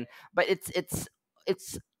 And but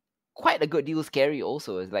it's quite a good deal scary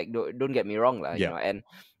also. It's like, don't get me wrong lah, Yeah. and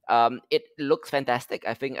it looks fantastic.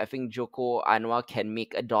 I think Joko Anwar can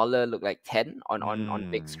make a dollar look like 10 on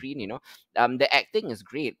big Mm. screen. The acting is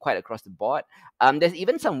great quite across the board. There's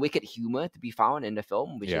even some wicked humor to be found in the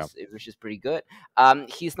film, Yeah. which is pretty good.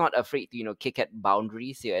 He's not afraid to kick at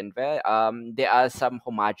boundaries here and there. There are some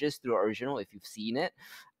homages to the original if you've seen it.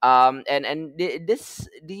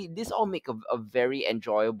 This all make a very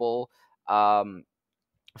enjoyable um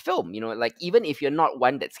film. Like, even if you're not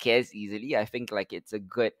one that scares easily, I think like it's a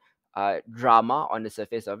good drama on the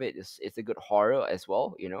surface of it. It's a good horror as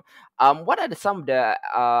well. What are some of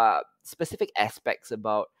the specific aspects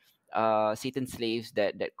about Satan Slaves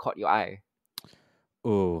that caught your eye?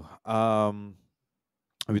 Oh,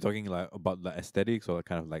 are we talking like about the aesthetics or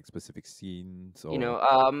kind of like specific scenes or?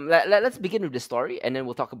 Let's begin with the story, and then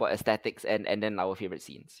we'll talk about aesthetics and then our favorite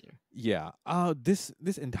scenes. Yeah. This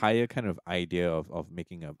entire kind of idea of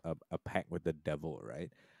making a pact with the devil,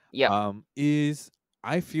 right? Yep. Is,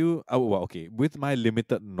 I feel, well, okay, with my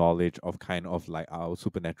limited knowledge of kind of like our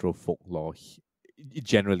supernatural folklore,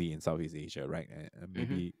 generally in Southeast Asia, right?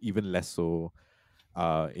 Mm-hmm. Maybe even less so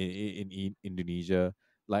in Indonesia.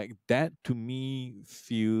 Like that to me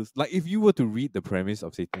feels like if you were to read the premise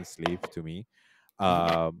of Satan's Slave to me,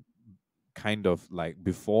 Mm-hmm. um, kind of like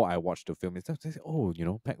before I watched the film, it's just like, oh,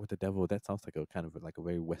 Pact with the Devil. That sounds like a kind of like a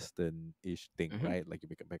very Western-ish thing, Mm-hmm. right? Like you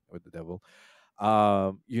make a pact with the devil.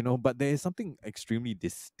 But there is something extremely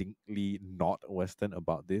distinctly not Western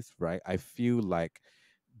about this, right? I feel like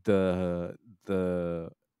the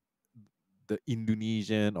the the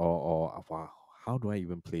Indonesian or wow, how do I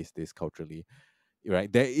even place this culturally?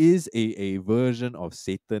 Right, there is a version of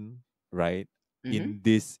Satan, right, Mm-hmm. in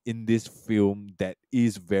this film that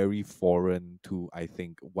is very foreign to, I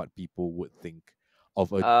think, what people would think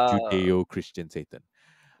of a Uh, Judeo-Christian Satan.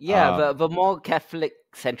 yeah, Um, the more Catholic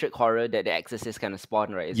centric horror that the Exorcist kind of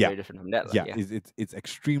spawned, right, is yeah, very different from that, lah. yeah, Yeah. it's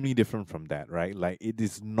extremely different from that, right? Like it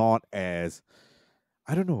is not as,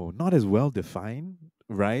 I don't know, not as well defined,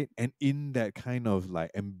 right? And in that kind of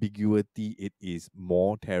like ambiguity, it is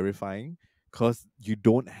more terrifying because you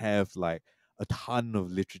don't have like a ton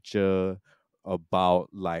of literature about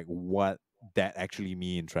like what that actually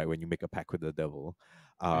means, right? When you make a pact with the devil,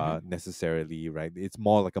 Mm-hmm. necessarily, right? It's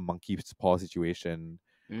more like a monkey's paw situation,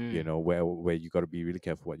 Mm. where you got to be really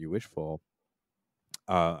careful what you wish for,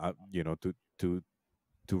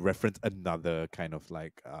 to reference another kind of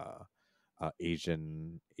like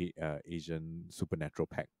Asian supernatural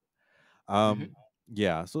pact. Mm-hmm.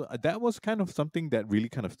 Yeah, so that was kind of something that really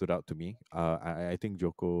kind of stood out to me. I think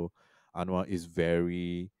Joko Anwar is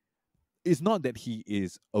very. It's not that he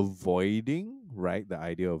is avoiding, right, the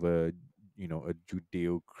idea of a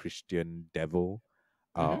Judeo-Christian devil,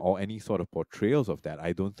 Mm-hmm. or any sort of portrayals of that.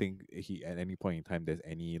 I don't think he at any point in time there's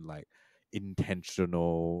any like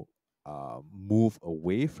intentional move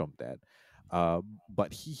away from that.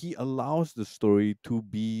 But he allows the story to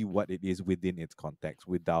be what it is within its context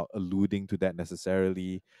without alluding to that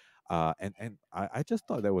necessarily. And I just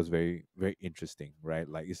thought that was very, very interesting, right?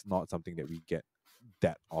 Like it's not something that we get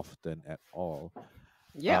that often at all.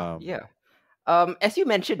 Yeah, Um, yeah. As you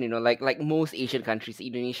mentioned, like most Asian countries,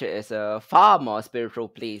 Indonesia is a far more spiritual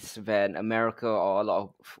place than America or a lot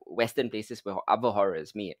of Western places where other horror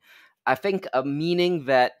is made. I think meaning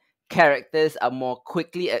that characters are more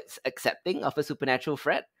quickly accepting of a supernatural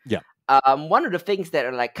threat. yeah, One of the things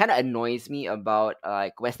that like kind of annoys me about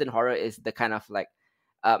like Western horror is the kind of like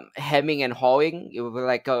hemming and hawing. You were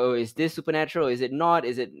like, oh, is this supernatural? Is it not?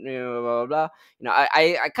 Is it blah blah blah?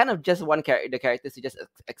 I kind of just want the characters to just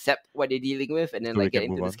accept what they're dealing with and then so we like get can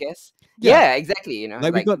move into the on. scares. Yeah, Yeah, exactly.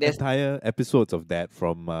 like we Like got there's. entire episodes of that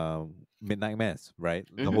from Midnight Mass, right?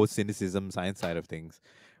 The Mhm. whole cynicism science side of things,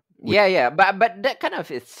 which Yeah, yeah, but that kind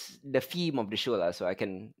of is the theme of the show, lah. So I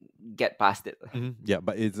can get past it. yeah,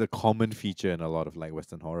 but it's a common feature in a lot of like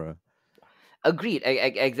Western horror. Agreed,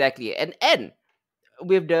 exactly, and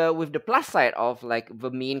with the plus side of like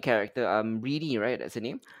the main character, Rini, right? That's her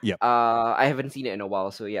name. Yep, I haven't seen it in a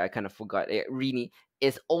while, so yeah, I kind of forgot. Rini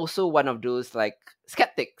is also one of those like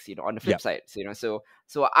skeptics, on the flip yep, side. So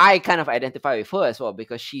I kind of identify with her as well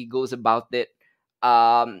because she goes about it,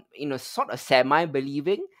 sort of semi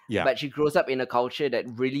believing, yeah, but she grows up in a culture that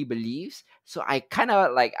really believes. So I kind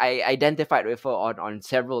of like I identified with her on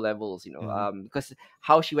several levels, hmm, because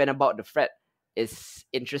how she went about the threat is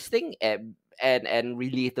interesting and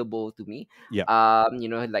relatable to me. yep,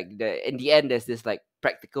 Like in the end there's this like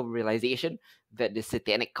practical realization that the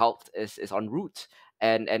satanic cult is on route,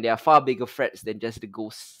 and there are far bigger threats than just the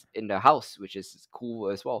ghosts in the house, which is cool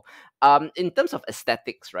as well. In terms of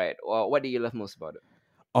aesthetics, right, what do you love most about it?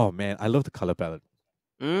 Oh man, I love the color palette.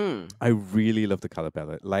 Mm. I really love the color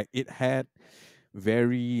palette. Like it had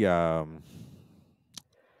very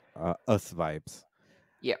Earth vibes,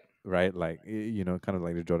 Yeah. right? Like kind of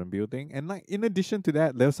like the Jordan Peele thing. And like in addition to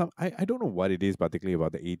that, there's some I don't know what it is particularly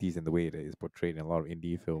about the 80s and the way it is portrayed in a lot of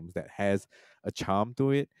indie films that has a charm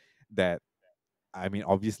to it that, I mean,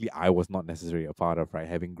 obviously I was not necessarily a part of, right?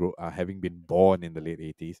 Having been born in the late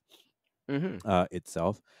 80s Mm-hmm.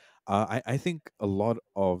 itself. I think a lot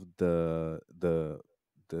of the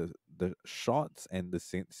shots and the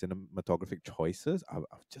cinematographic choices are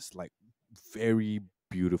just like very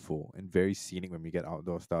beautiful and very scenic when we get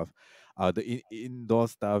outdoor stuff. The indoor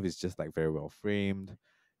stuff is just like very well framed,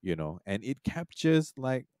 and it captures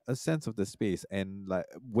like a sense of the space. And like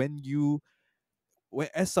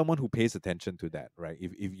as someone who pays attention to that, right?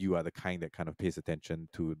 If you are the kind that kind of pays attention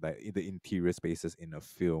to like the interior spaces in a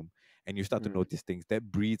film, and you start to Mm. notice things, that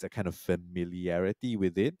breeds a kind of familiarity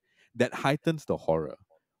with it that heightens the horror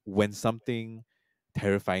when something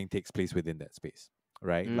terrifying takes place within that space,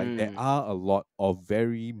 right? Like there Mm. are a lot of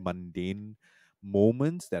very mundane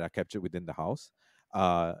moments that are captured within the house.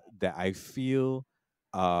 that I feel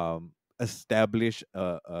establish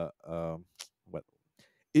what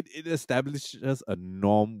it establishes a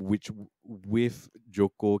norm which with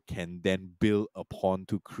Joko can then build upon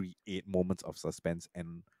to create moments of suspense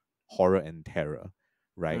and horror and terror,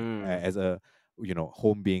 right? Mm. As a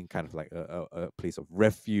home being kind of like a place of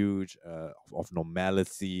refuge, of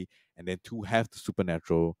normalcy, and then to have the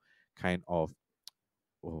supernatural kind of,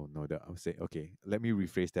 oh no, that I would say, okay, let me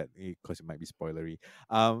rephrase that because it might be spoilery.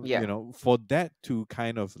 Yeah. For that to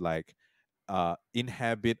kind of like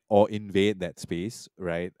inhabit or invade that space,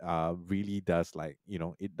 right? Really does, like,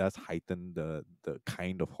 it does heighten the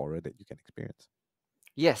kind of horror that you can experience.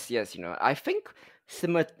 Yes, yes, I think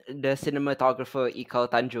the cinematographer Ikal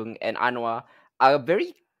Tanjung and Anwar are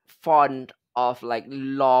very fond of like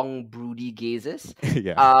long, broody gazes.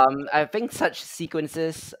 Yeah. I think such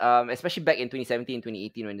sequences, especially back in 2017,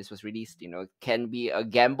 2018 when this was released, can be a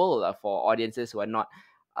gamble for audiences who are not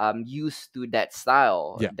used to that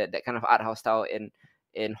style, Yeah. that kind of art house style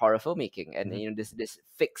in horror filmmaking, and Hmm. this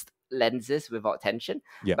fixed lenses without tension.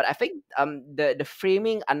 Yeah. But I think the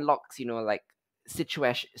framing unlocks, like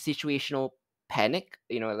situational panic,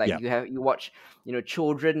 like Yeah. you watch,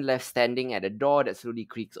 children left standing at a door that slowly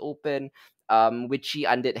creaks open, witchy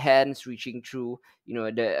undead hands reaching through,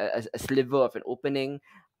 a sliver of an opening.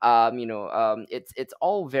 It's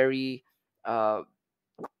all very uh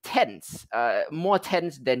tense, more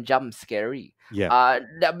tense than jump scary. Yeah.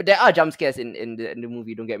 But there are jump scares in the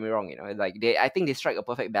movie. Don't get me wrong. Like I think they strike a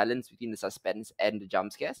perfect balance between the suspense and the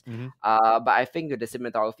jump scares. Hmm. But I think that the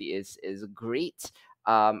cinematography is great.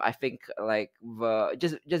 I think like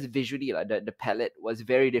just visually, like the palette was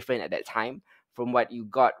very different at that time from what you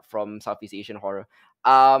got from Southeast Asian horror.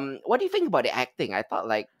 What do you think about the acting? I thought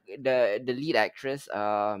like the lead actress,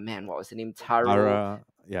 man, what was her name? Tara,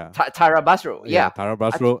 yeah. Tara Basro. Yeah, Yeah, Tara I,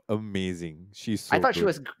 Basro, amazing. She's I so thought she good.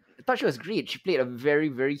 was I thought she was great. She played a very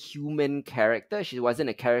very human character. She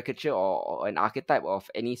wasn't a caricature or an archetype of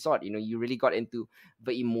any sort. You really got into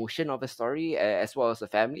the emotion of the story, as well as the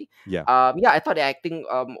family. Yeah. Yeah, I thought the acting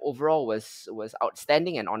overall was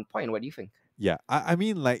outstanding and on point. What do you think? Yeah, I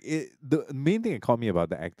mean, like, the main thing that caught me about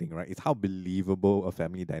the acting, right, is how believable a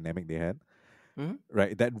family dynamic they had, Hmm.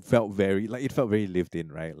 right? That felt very, like, it felt very lived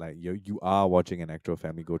in, right? Like, you are watching an actual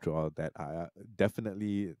family go through all of that.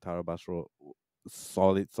 Definitely Tara Basro,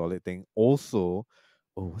 solid thing. Also,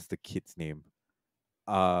 oh, what's the kid's name?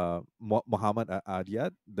 Muhammad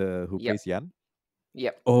Adiad, the who Yep. plays Yan.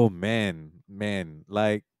 Yep. Oh man,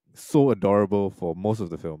 like, so adorable for most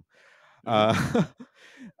of the film. Hmm.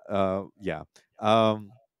 Uh, yeah.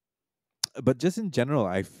 Um, but just in general,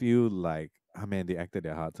 I feel like, I mean, they acted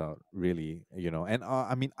their hearts out, really, And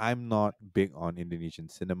I mean, I'm not big on Indonesian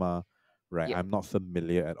cinema, right? Yep. I'm not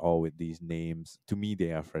familiar at all with these names. To me,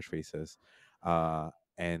 they are fresh faces, uh,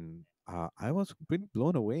 and I was pretty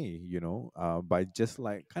blown away, by just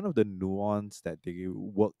like kind of the nuance that they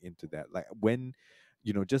work into that. Like when,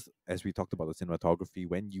 just as we talked about the cinematography,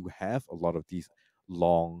 when you have a lot of these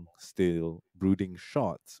long, still, brooding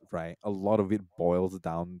shots, right? A lot of it boils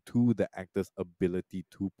down to the actor's ability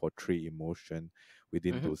to portray emotion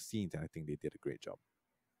within Hmm. those scenes, and I think they did a great job.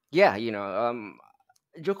 Yeah,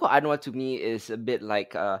 Joko Anwar to me is a bit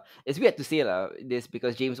like, it's weird to say this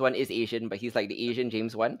because James Wan is Asian, but he's like the Asian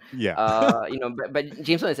James Wan. Yeah. But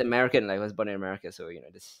James Wan is American, like was born in America, so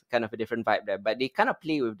there's kind of a different vibe there. But they kind of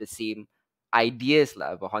play with the same ideas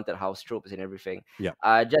of haunted house tropes and everything. Yeah.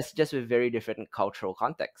 Just with very different cultural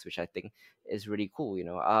contexts, which I think is really cool.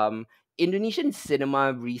 Indonesian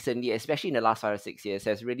cinema recently, especially in the last 5 or 6 years,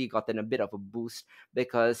 has really gotten a bit of a boost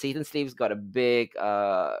because Satan Slaves got a big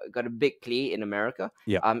play in America.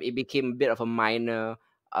 Yeah. It became a bit of a minor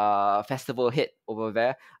festival hit over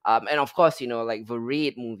there. And of course, like the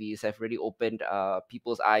Raid movies have really opened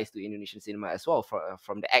people's eyes to Indonesian cinema as well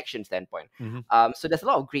from the action standpoint. Hmm. So there's a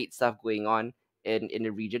lot of great stuff going on in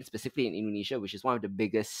the region, specifically in Indonesia, which is one of the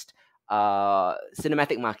biggest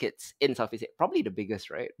cinematic markets in Southeast Asia, probably the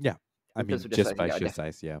biggest, right? Yeah. I In terms mean, of the just size, by yeah, sheer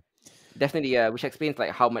size, yeah. definitely, which explains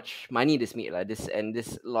like how much money this made, like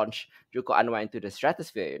this launch Joko Anwar into the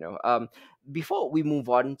stratosphere. Before we move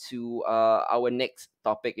on to our next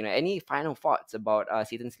topic, any final thoughts about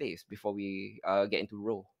Satan Slaves before we get into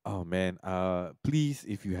role? Oh man, please,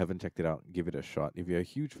 if you haven't checked it out, give it a shot. If you're a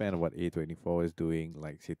huge fan of what A24 is doing,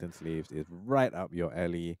 like Satan Slaves is right up your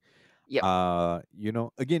alley. Yep.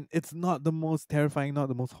 Again, it's not the most terrifying, not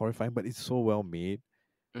the most horrifying, but it's so well made,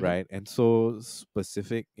 Hmm. right? And so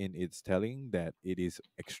specific in its telling that it is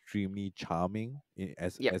extremely charming, Yep.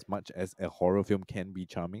 as much as a horror film can be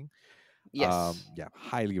charming. Yes. Yeah,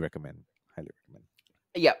 highly recommend. Highly recommend.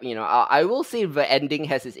 Yeah, I will say the ending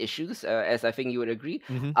has its issues, as I think you would agree.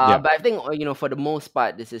 Yeah. But I think, for the most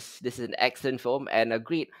part, this is an excellent film and a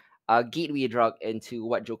great gateway drug into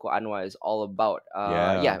what Joko Anwar is all about.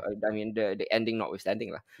 Yeah. Yeah, I mean the ending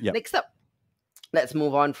notwithstanding lah. Yeah. Next up, let's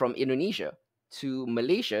move on from Indonesia to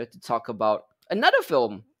Malaysia to talk about another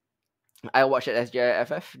film I watched at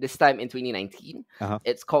SJFF this time in 2019. Uh-huh.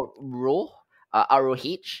 It's called Roh,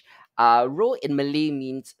 ROH. Roh in Malay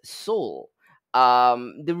means soul. I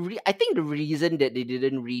think the reason that they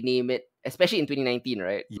didn't rename it, especially in 2019,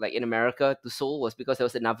 right, Ye- like in America, to Soul was because there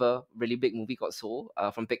was another really big movie called Soul,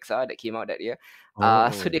 from Pixar that came out that year. So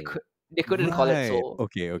Oh, they couldn't call it right. Soul.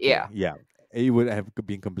 Okay, okay. Yeah, Yeah. It would have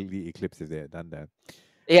been completely eclipsed if they had done that.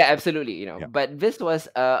 yeah, absolutely. Yeah. But this was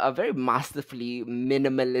a very masterfully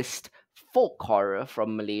minimalist folk horror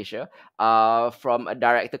from Malaysia, from a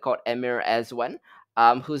director called Emir Azwan,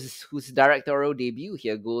 whose directorial debut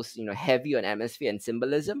here goes, heavy on atmosphere and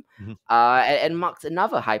symbolism, Mhm. and marks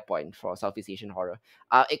another high point for Southeast Asian horror.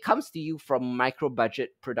 It comes to you from micro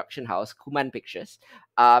budget production house Kuman Pictures.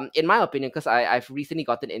 In my opinion, because I've recently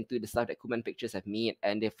gotten into the stuff that Kuman Pictures have made,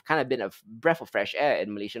 and they've kind of been a breath of fresh air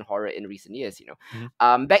in Malaysian horror in recent years.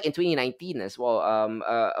 Mhm. Back in 2019 as well,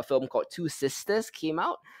 a film called Two Sisters came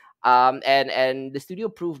out. And the studio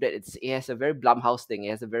proved that it has a very Blumhouse thing.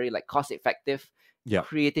 It has a very like cost effective, Yeah.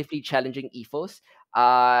 creatively challenging ethos.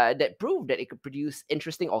 That proved that it could produce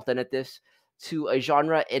interesting alternatives to a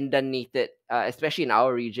genre inundated, especially in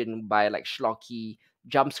our region, by like schlocky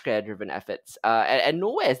jump scare driven efforts. And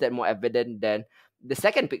nowhere is that more evident than the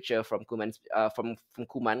second picture from from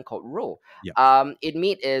Kuman called Ro. Yeah. It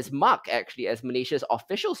made its mark actually as Malaysia's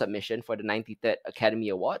official submission for the 93rd Academy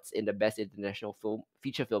Awards in the Best International Film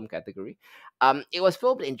Feature Film category. It was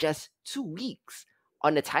filmed in just 2 weeks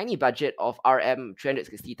on a tiny budget of RM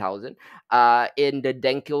 360,000 in the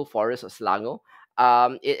Denkil Forest of Selangor.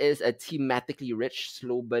 It is a thematically rich,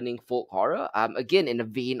 slow burning folk horror. Again, in the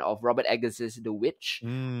vein of Robert Eggers's The Witch.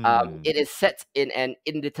 Mm. It is set in an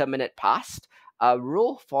indeterminate past.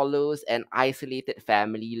 Ro follows an isolated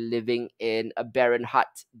family living in a barren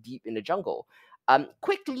hut deep in the jungle.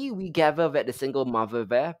 Quickly, we gather that the single mother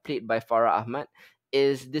there, played by Farah Ahmad,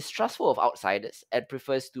 is distrustful of outsiders and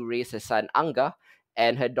prefers to raise her son Anga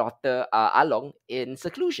and her daughter Along in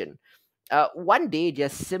seclusion. One day, their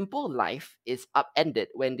simple life is upended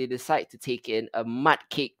when they decide to take in a mud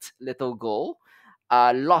caked little girl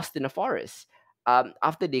lost in a forest.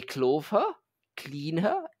 After they clothe her, clean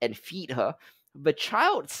her, and feed her, the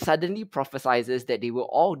child suddenly prophesizes that they will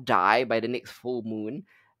all die by the next full moon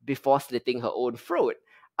before slitting her own throat.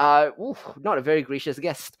 Not a very gracious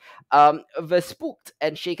guest. The spooked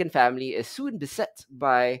and shaken family is soon beset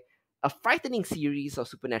by a frightening series of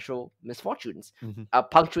supernatural misfortunes, Mhm.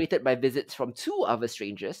 punctuated by visits from two other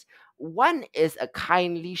strangers. One is a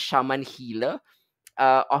kindly shaman healer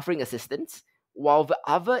offering assistance, while the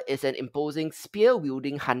other is an imposing spear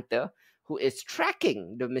wielding hunter who is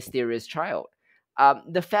tracking the mysterious child.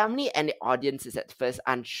 The family and the audience is at first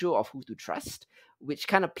unsure of who to trust, which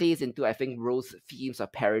kind of plays into, I think, Rose's themes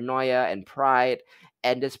of paranoia and pride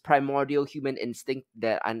and this primordial human instinct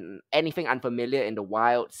that anything unfamiliar in the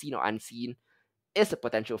wild, seen or unseen, is a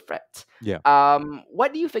potential threat. Yeah.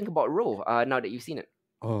 What do you think about Ro now that you've seen it?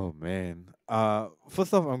 Oh man.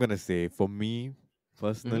 First off, I'm gonna say for me Mm-hmm.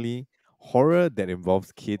 personally, horror that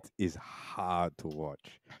involves kids is hard to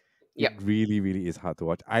watch. It Yep. really, really is hard to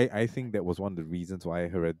watch. I think that was one of the reasons why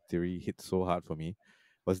Hereditary hit so hard for me,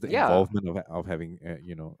 was the Yeah. involvement of having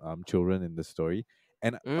children in the story,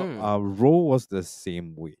 and Mm. Ro was the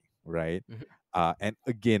same way, right? Mhm. And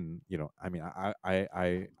again, I mean,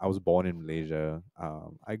 I was born in Malaysia.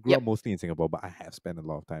 I grew up Yep. mostly in Singapore, but I have spent a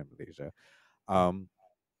lot of time in Malaysia. Um,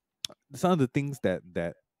 some of the things that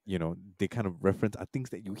they kind of reference are things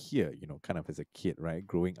that you hear, kind of as a kid, right,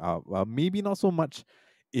 growing up. Maybe not so much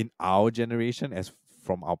in our generation as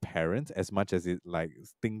from our parents, as much as it like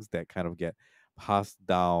things that kind of get passed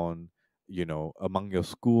down, among your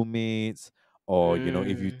schoolmates, or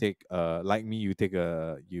if you Mm. take like me, you take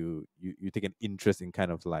you take an interest in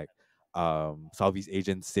kind of like Southeast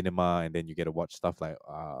Asian cinema, and then you get to watch stuff like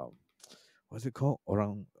what's it called,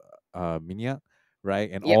 orang minyak,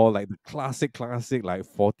 right, and Yep. all like the classic like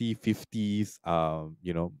 40 50s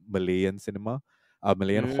Malayan cinema,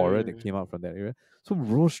 Malayan horror that Mm. came out from that era. So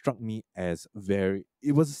Rose struck me as very,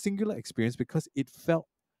 it was a singular experience because it felt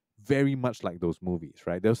very much like those movies,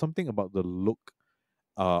 right? There was something about the look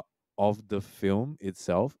uh of the film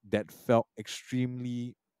itself that felt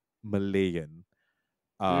extremely Malayan,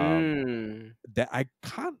 um Mm. that I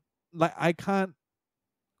can't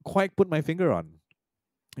quite put my finger on.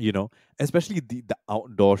 you know, especially the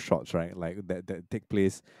outdoor shots, right, like that take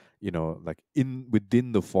place, you know, like in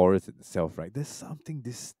within the forest itself, right? There's something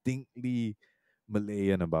distinctly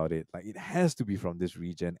Malayan about it. Like it has to be from this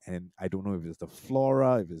region, and I don't know if it's the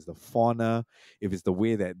flora, if it's the fauna, if it's the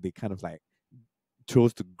way that they kind of like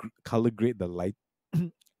chose to color grade the light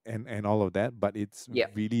and all of that, but it's Yeah.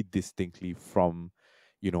 really distinctly from,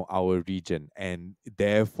 you know, our region, and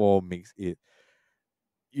therefore makes it,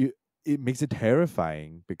 you it makes it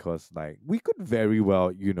terrifying, because like we could very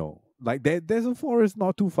well, you know, like there's a forest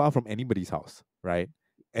not too far from anybody's house, right?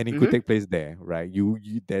 And it could Mm-hmm. take place there, right? You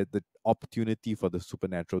there's the opportunity for the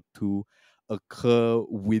supernatural to occur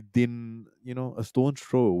within, you know, a stone's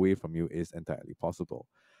throw away from you is entirely possible.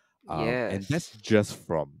 And that's Yes. just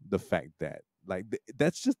from the fact that like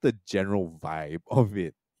that's just the general vibe of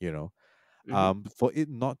it, you know. Mm-hmm. For it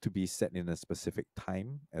not to be set in a specific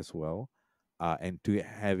time as well, and to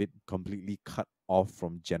have it completely cut off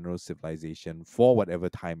from general civilization for whatever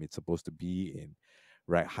time it's supposed to be in,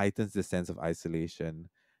 right, heightens the sense of isolation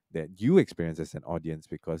that you experience as an audience,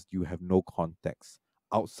 because you have no context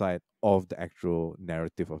outside of the actual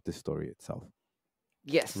narrative of the story itself.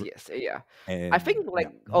 Yes. R- Yes. Yeah. I And think yeah.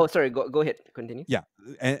 like, oh, sorry. Go ahead. Continue. Yeah,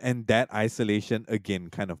 and that isolation again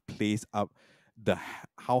kind of plays up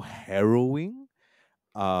how harrowing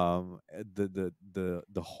the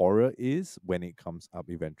horror is when it comes up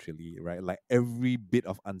eventually, right? Like every bit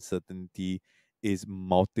of uncertainty is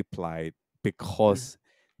multiplied Mm. because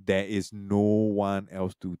there is no one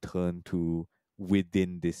else to turn to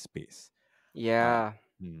within this space. uh Yeah.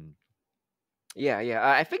 mm, Yeah, yeah.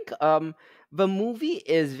 I think the movie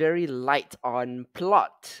is very light on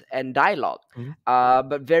plot and dialogue, mhm.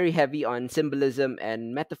 but very heavy on symbolism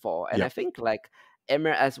and metaphor. And I Yep. think like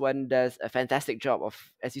Emir Aswan does a fantastic job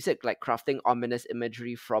of, as you said, like crafting ominous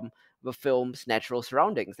imagery from the film's natural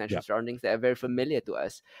Yep. surroundings that are very familiar to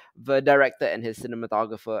us. The director and his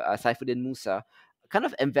cinematographer, Saifuddin Musa, kind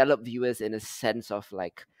of envelop viewers in a sense of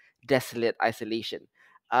like desolate isolation,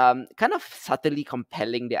 kind of subtly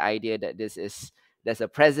compelling the idea that there's a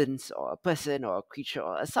presence or a person or a creature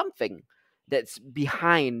or a something that's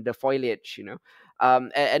behind the foliage,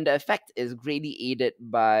 and the effect is greatly aided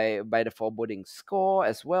by the foreboding score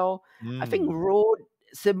as well. I think Mm. Road,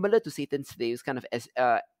 similar to Satan's Slaves, kind of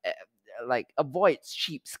like avoids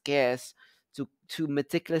cheap scares to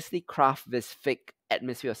meticulously craft this thick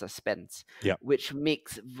atmosphere of suspense, Yep. which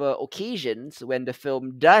makes the occasions when the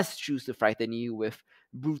film does choose to frighten you with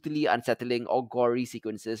brutally unsettling or gory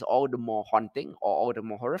sequences all the more haunting or all the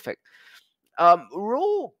more horrific.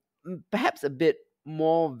 Raw, perhaps a bit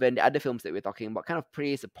more than the other films that we're talking about, kind of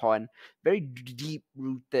preys upon very deep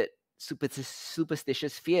rooted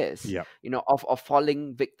superstitious fears, Yep. of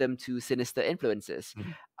falling victim to sinister influences.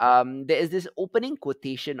 Mhm. There is this opening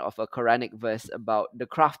quotation of a Quranic verse about the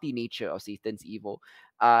crafty nature of Satan's evil.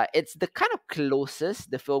 It's the kind of closest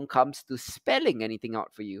the film comes to spelling anything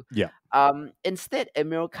out for you. Yep. Instead,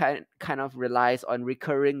 Emil kind of relies on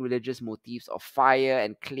recurring religious motifs of fire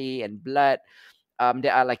and clay and blood.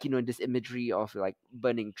 There are like, this imagery of like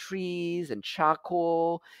burning trees and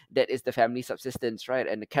charcoal that is the family subsistence, right?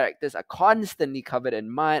 And the characters are constantly covered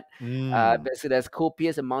in mud. Mm. So there's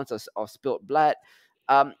copious amounts of spilled blood.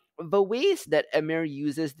 The ways that Emir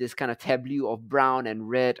uses this kind of tableau of brown and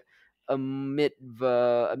red amid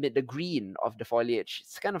the green of the foliage,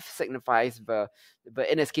 it kind of signifies the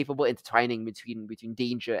inescapable intertwining between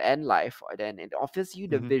danger and life. Or then it offers you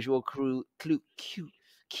the Hmm. visual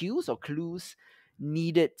cues or clues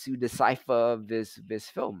needed to decipher this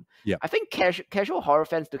film. Yep. I think casual horror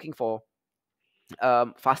fans looking for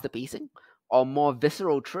faster pacing or more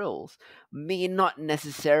visceral thrills may not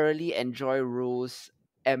necessarily enjoy Rose's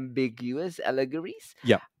ambiguous allegories.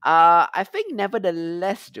 Yep. I think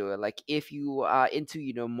nevertheless, though, like if you are into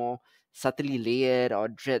more subtly layered or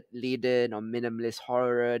dread laden or minimalist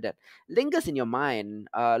horror that lingers in your mind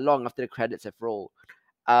long after the credits have rolled,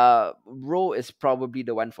 Row is probably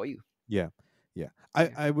the one for you. Yeah, yeah. Yeah.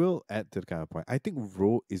 I will add to the kind of point. I think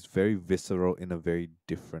Raw is very visceral in a very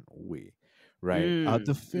different way, right?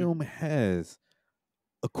 The Mm. film has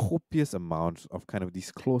a copious amount of kind of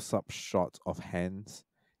these close-up shots of hands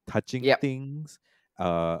touching Yep. things,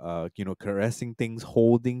 you know, caressing things,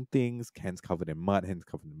 holding things, hands covered in mud, hands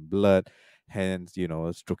covered in blood, hands, you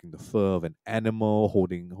know, stroking the fur of an animal,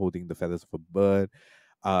 holding the feathers of a bird,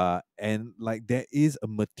 and like there is a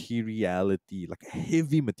materiality, like a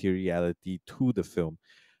heavy materiality to the film,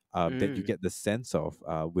 that you Mm. get the sense of,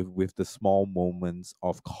 with the small moments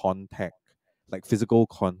of contact, like physical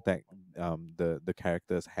contact, the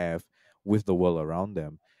characters have with the world around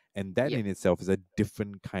them. and that Yep. in itself is a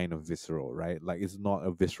different kind of visceral, right? Like it's not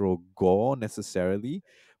a visceral gore necessarily,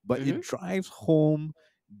 but it Mm-hmm. drives home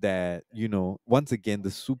that, once again,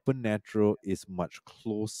 the supernatural is much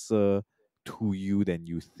closer to you than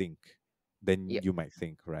Yep. you might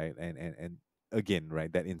think, right? And again,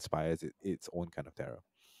 right, that inspires its own kind of terror.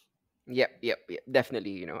 Yep, yep, yep,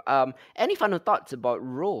 definitely. Any final thoughts about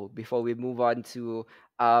Roll before we move on to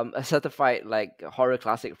a certified like horror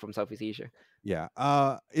classic from Southeast Asia? Yeah.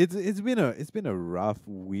 It's been a rough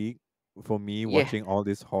week for me Yeah. watching all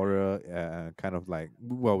this horror, kind of like,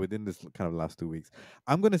 well, within this kind of last 2 weeks.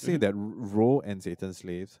 I'm gonna say Mm-hmm. that Raw and Satan's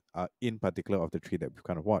Slaves, in particular of the three that we've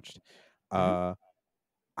kind of watched, Mm-hmm. uh,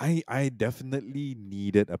 I definitely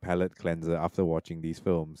needed a palate cleanser after watching these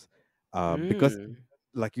films, because, Mm.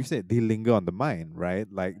 like you said, they linger on the mind, right?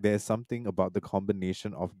 Like there's something about the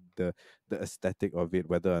combination of the aesthetic of it,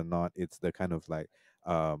 whether or not it's the kind of like,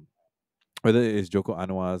 um whether it is Joko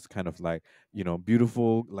Anwar's kind of like,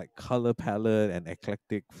 beautiful like color palette and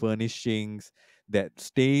eclectic furnishings that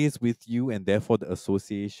stays with you, and therefore the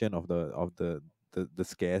association of the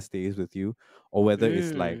scare stays with you, or whether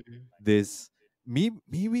it's like Mm. this,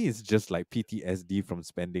 maybe it's just like PTSD from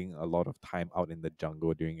spending a lot of time out in the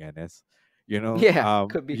jungle during NS, Yeah,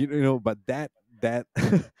 could be. but that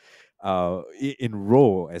in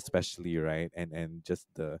Raw especially, right, and just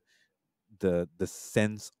the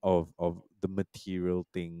sense of the material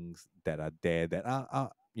things that are there, that are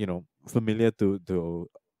familiar to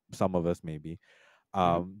some of us, maybe,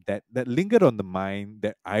 Mm-hmm. that lingered on the mind,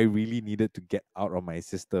 that I really needed to get out of my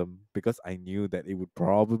system because I knew that it would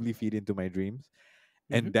probably feed into my dreams.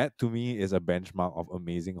 Mm-hmm. And that to me is a benchmark of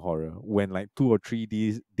amazing horror, when like 2 or 3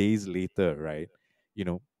 days later, right, you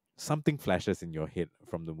know something flashes in your head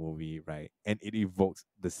from the movie, right, and it evokes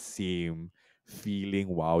the same feeling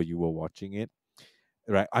while you were watching it,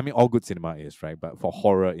 right? I mean, all good cinema is, right, but for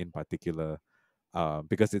horror in particular,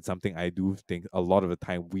 because it's something I do think a lot of the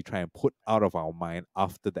time we try and put out of our mind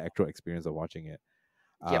after the actual experience of watching it.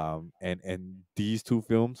 Yep. And these two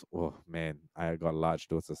films, oh man, I got large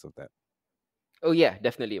doses of that. Oh yeah,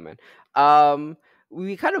 definitely, man. Um,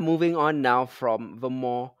 we kind of moving on now from the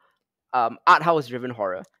more art house driven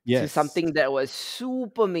horror to Yes. something that was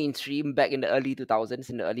super mainstream back in the early 2000s,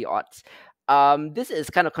 in the early aughts. This is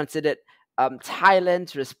kind of considered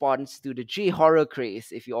Thailand's response to the J horror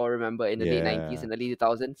craze, if you all remember, in the late 90s Yeah. and early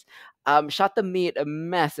 2000s. Shutter made a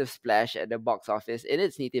massive splash at the box office in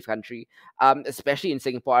its native country, especially in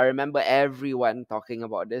Singapore. I remember everyone talking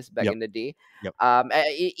about this back Yep. in the day. Yep.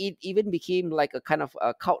 It even became like a kind of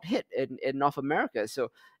a cult hit in North America.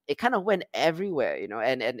 So it kind of went everywhere,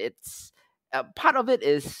 and it's part of it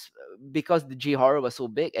is because the J horror was so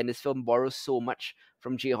big and this film borrows so much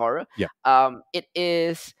from J horror. Yep. It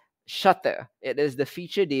is Shutter. It is the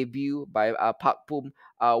feature debut by Park Pum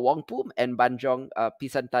Wongpum and Banjong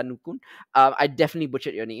Pisantanukun. I definitely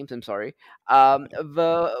butchered your names. I'm sorry.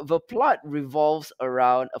 The plot revolves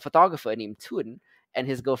around a photographer named Tun and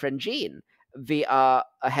his girlfriend Jane. They are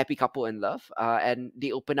a happy couple in love, and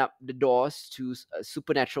they open up the doors to a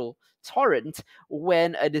supernatural torrent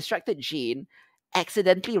when a distracted Jane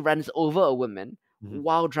accidentally runs over a woman Mhm.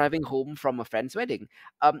 while driving home from a friend's wedding.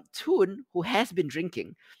 Toon, who has been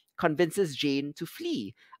drinking, convinces Jane to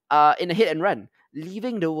flee in a hit and run,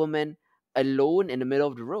 leaving the woman alone in the middle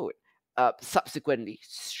of the road. Subsequently,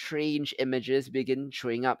 strange images begin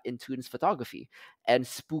showing up in Toon's photography, and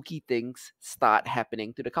spooky things start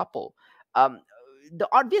happening to the couple. Um, the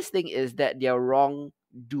obvious thing is that their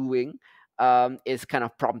wrongdoing is kind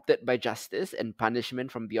of prompted by justice and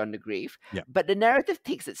punishment from beyond the grave. Yeah. But the narrative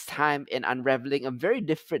takes its time in unraveling a very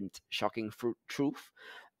different, shocking truth.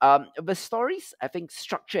 The story's, I think,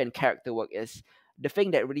 structure and character work is the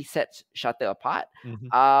thing that really sets Shutter apart.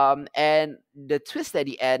 Hmm. And the twist at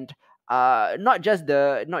the end, not just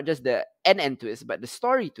the end twist, but the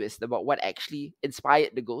story twist about what actually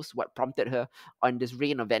inspired the ghost, what prompted her on this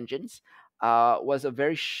reign of vengeance, was a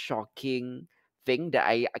very shocking thing that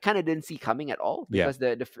I kind of didn't see coming at all, Yeah. because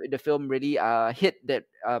the film really hit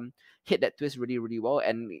that twist really really well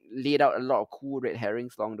and laid out a lot of cool red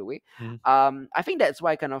herrings along the way. Mhm. I think that's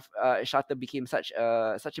why kind of Shutter became such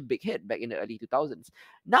a big hit back in the early 2000s.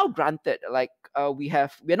 Now, granted, like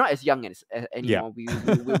we're not as young Yeah. anymore. We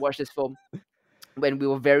watched this film when we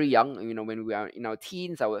were very young, when we were in our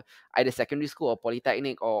teens, our either secondary school or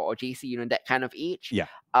polytechnic or JC, that kind of age. Yeah.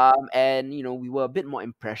 And we were a bit more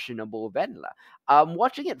impressionable then. Lah.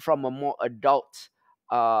 Watching it from a more adult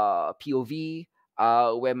POV,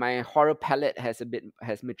 where my horror palette has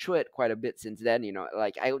matured quite a bit since then,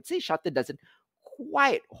 like I would say Shutter doesn't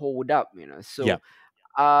quite hold up, Yeah. so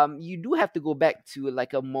you do have to go back to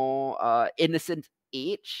like a more innocent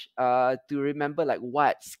age to remember like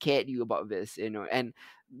what scared you about this, and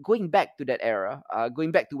going back to that era,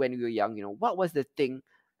 going back to when we were young, what was the thing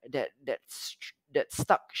that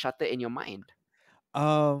stuck Shutter in your mind?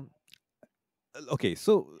 Um, okay,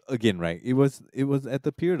 so again, right? It was at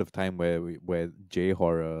the period of time where J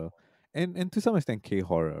horror and to some extent K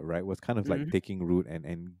horror, right, was kind of like Hmm. taking root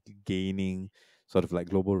and gaining sort of like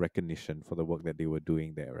global recognition for the work that they were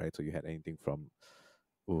doing there, right? So you had anything from,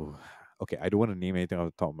 oh, okay, I don't want to name anything off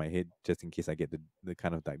the top of my head just in case I get the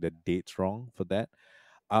kind of like the dates wrong for that.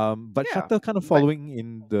 But Yeah, Shutter kind of but following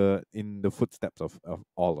in the footsteps of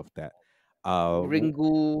all of that. W-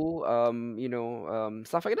 Ringu,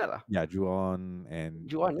 stuff like that, lah. yeah, Ju-on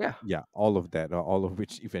and Juan, yeah, yeah, all of that, all of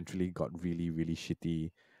which eventually got really, really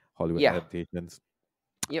shitty Hollywood yeah, adaptations,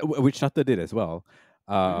 yep, which Shutter did as well.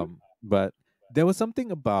 hmm, But there was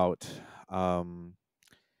something about um,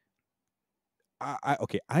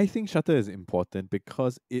 okay, I think Shutter is important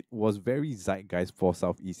because it was very zeitgeist for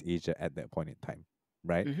Southeast Asia at that point in time,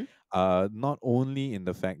 right? hmm, Not only in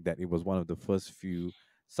the fact that it was one of the first few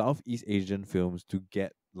Southeast Asian films to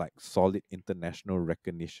get like solid international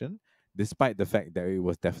recognition, despite the fact that it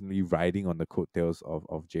was definitely riding on the coattails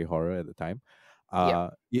of J horror at the time. yep,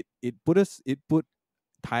 It put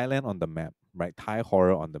Thailand on the map, right? Thai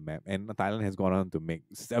horror on the map, and Thailand has gone on to make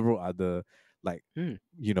several other like mm,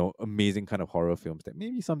 amazing kind of horror films that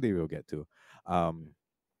maybe someday we'll get to, um,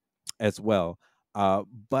 as well.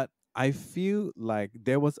 But I feel like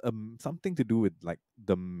there was something to do with like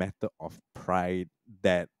the matter of pride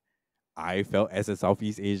that I felt as a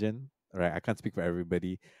Southeast Asian, right? I can't speak for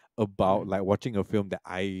everybody about mm, like watching a film that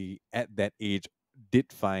I at that age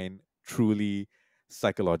did find truly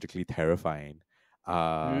psychologically terrifying.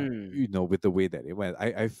 mm, With the way that it went,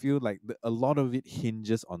 I feel like a lot of it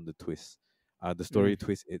hinges on the twist, the story mm,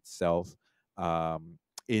 twist itself.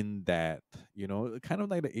 In that, kind of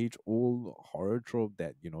like the age old horror trope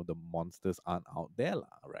that the monsters aren't out there, lah,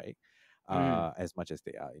 right? mm, As much as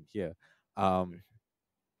they are in here. Um,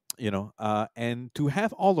 and to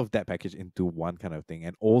have all of that packaged into one kind of thing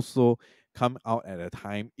and also come out at a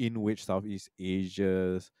time in which Southeast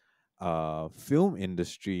Asia's film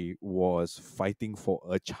industry was fighting for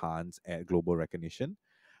a chance at global recognition.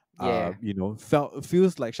 yeah,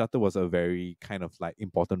 Feels like Shutter was a very kind of like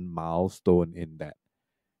important milestone in that.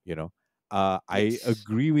 I yes,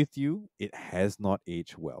 agree with you, it has not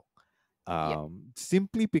aged well, yep,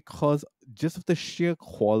 simply because just of the sheer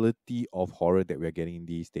quality of horror that we're getting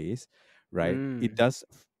these days, right? It mm, does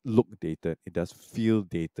look dated, it does feel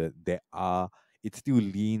dated. It still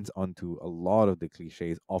leans onto a lot of the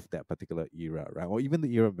cliches of that particular era, right? Or even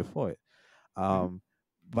the era before it. hmm, Um,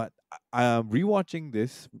 but I am rewatching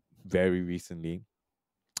this very recently.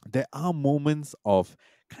 There are moments of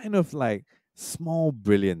kind of like small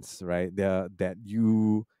brilliance, right? There that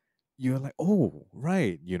you're like, oh,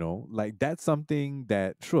 right, like that's something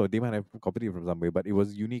that sure they might have copied it from somewhere, but it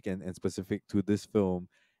was unique and specific to this film,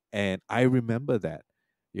 and I remember that,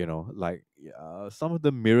 like some of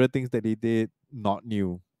the mirror things that they did, not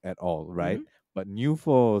new at all, right? hmm, But new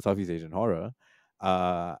for Southeast Asian horror,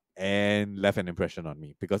 and left an impression on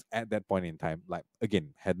me because at that point in time, like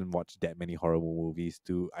again, hadn't watched that many horror movies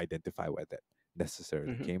to identify where that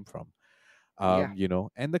necessarily hmm, came from. yeah,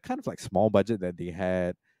 And the kind of like small budget that they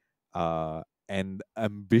had, and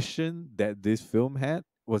ambition that this film had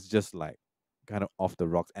was just like kind of off the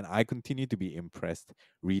rocks, and I continue to be impressed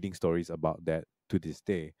reading stories about that to this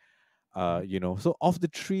day. hmm, So of the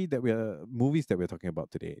three that we're movies that we're talking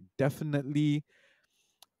about today, definitely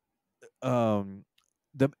um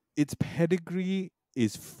the its pedigree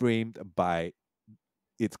is framed by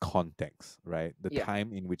its context, right? The yep,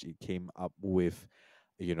 time in which it came up with,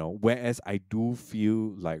 whereas I do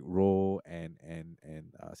feel like Raw and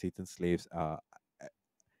Satan's Slaves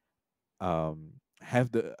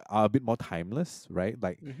have the are a bit more timeless, right?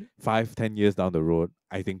 Like hmm, 5-10 years down the road,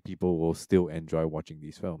 I think people will still enjoy watching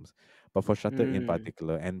these films. But for Shutter in mm,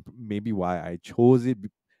 particular, and maybe why I chose it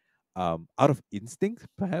out of instinct,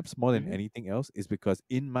 perhaps more than hmm, anything else, is because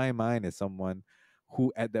in my mind, as someone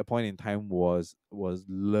who at that point in time was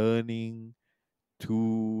learning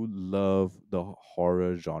to love the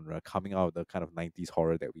horror genre, coming out of the kind of 90s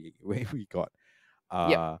horror that we got,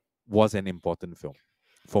 yep, uh, was an important film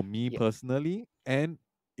for me yep. personally. And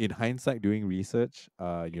in hindsight, doing research,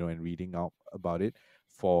 and reading out about it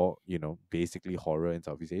for basically horror in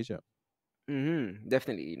Southeast Asia.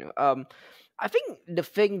 Definitely, I think the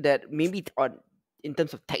thing that maybe on in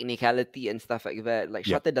terms of technicality and stuff like that, like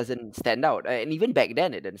Yep, Shutter doesn't stand out, and even back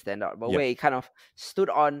then it didn't stand out. But yep, where it kind of stood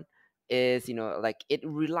on is, like it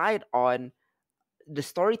relied on the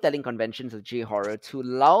storytelling conventions of J horror to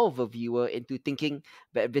lull the viewer into thinking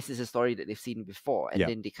that this is a story that they've seen before, and Yeah.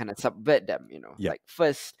 then they kind of subvert them. Yeah. Like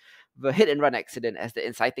first the hit and run accident as the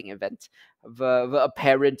inciting event, the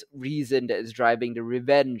apparent reason that is driving the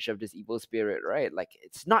revenge of this evil spirit, right? Like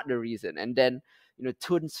it's not the reason, and then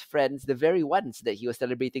Tun's friends, the very ones that he was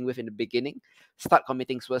celebrating with in the beginning, start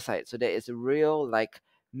committing suicide. So there is a real like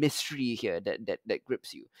mystery here that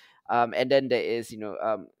grips you. And then there is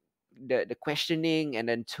the questioning, and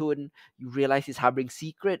then Toon, you realize he's harboring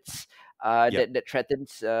secrets Yep. that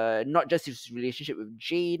threatens not just his relationship with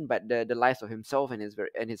Jane, but the lives of himself and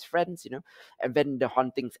his friends. And then the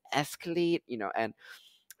hauntings escalate. And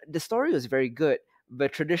the story was very good. The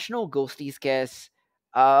traditional ghostly scares,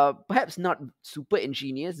 perhaps not super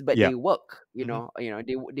ingenious, but Yeah. they work.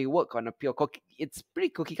 Mm-hmm. They work on a pure cookie. It's pretty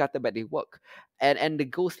cookie cutter, but they work. And the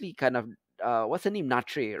ghostly kind of what's her name,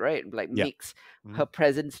 Natre, right? Like Yeah. makes Mm-hmm. her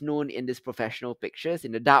presence known in these professional pictures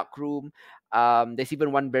in the dark room. There's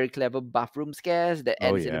even one very clever bathroom scares that Oh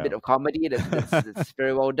ends in a yeah. bit of comedy. That's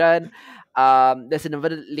very well done. There's another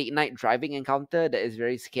late night driving encounter that is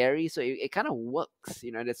very scary, so it kind of works.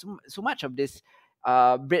 There's so much of this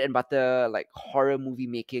bread and butter like horror movie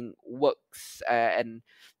making works, and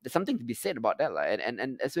there's something to be said about that, like.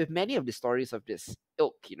 And as with many of the stories of this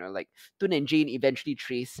ilk, like Tun and Jane eventually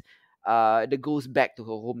trace the ghost back to her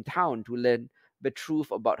hometown to learn the truth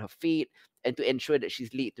about her fate and to ensure that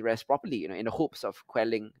she's laid to rest properly, in the hopes of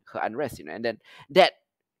quelling her unrest, and then that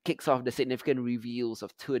kicks off the significant reveals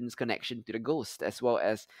of Tun's connection to the ghost, as well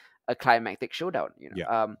as a climactic showdown.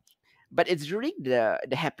 Yeah. But it's during the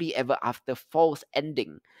happy ever after false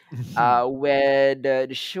ending, where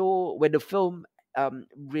the film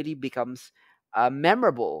really becomes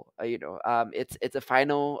memorable. It's a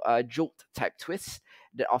final jolt type twist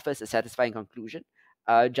that offers a satisfying conclusion.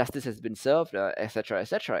 Justice has been served, etc.,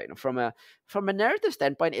 etc. From a narrative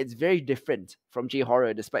standpoint, it's very different from J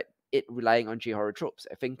horror, despite it relying on J horror tropes.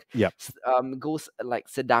 I think Yep. ghosts like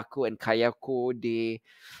Sadako and Kayako,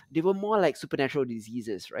 they were more like supernatural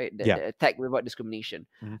diseases, right? That, Yeah. that attack without discrimination.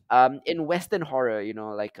 Mhm. In Western horror,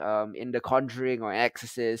 like in The Conjuring or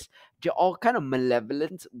Exorcist, they're all kind of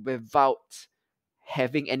malevolent without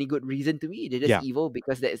having any good reason to be. They're just Yeah. evil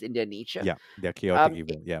because that is in their nature. Yeah. They're chaotic Um,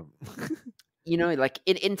 evil. Yeah. like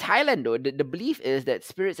in Thailand though, the belief is that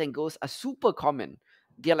spirits and ghosts are super common.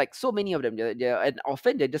 There are like so many of them. And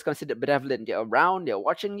often they're just considered benevolent. They're around, they're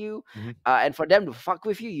watching you, Mhm. and for them to fuck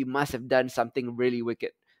with you, you must have done something really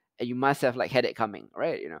wicked, and you must have like had it coming,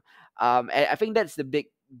 right? And I think that's the big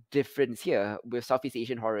difference here with Southeast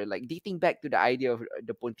Asian horror, like dating back to the idea of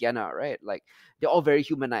the Pontiana, right? Like they're all very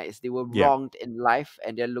humanized. They were Yeah. wronged in life,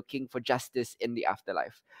 and they're looking for justice in the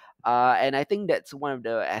afterlife. And I think that's one of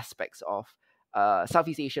the aspects of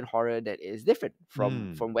Southeast Asian horror that is different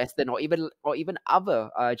from Western or even other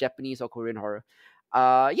Japanese or Korean horror.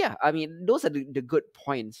 Yeah, I mean those are the good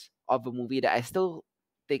points of a movie that I still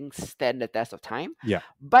think stand the test of time. Yeah.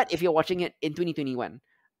 But if you're watching it in 2021,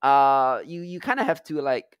 you kind of have to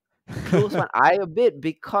like close one eye a bit,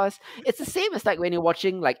 because it's the same as like when you're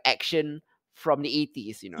watching like action from the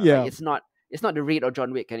 80s. Like Yeah. it's not the Raid or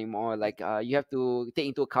John Wick anymore. Like you have to take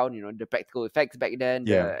into account the practical effects back then.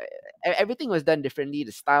 Yeah. Everything was done differently.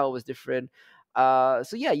 The style was different.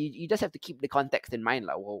 So yeah, you just have to keep the context in mind,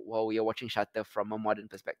 like, while you're watching Shutter from a modern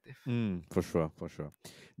perspective. For sure. For sure.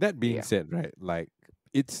 That being Yeah, said, right, like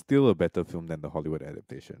it's still a better film than the Hollywood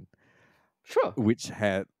adaptation, sure. which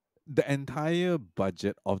had the entire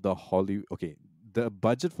budget of the Hollywood. Okay, the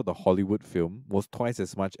budget for the Hollywood film was twice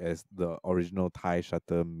as much as the original Thai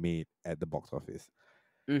Shutter made at the box office,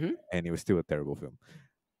 Mm-hmm. and it was still a terrible film.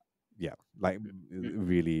 Yeah, like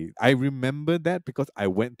really, I remember that because I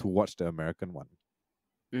went to watch the American one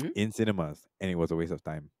Mm-hmm. in cinemas, and it was a waste of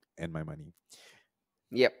time and my money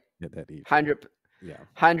Yep. at that age.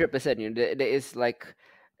 100%. There is like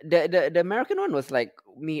the American one was like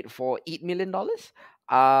made for $8 million.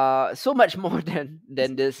 So much more than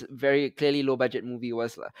this very clearly low budget movie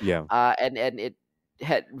was. Yeah, And it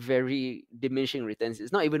had very diminishing returns.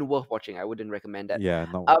 It's not even worth watching. I wouldn't recommend that. yeah,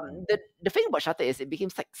 no, The thing about Shutter is it became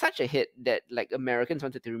like such a hit that like Americans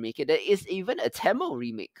wanted to remake it. There is even a Tamil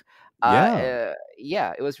remake. Yeah,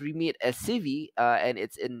 it was remade as Sivi, and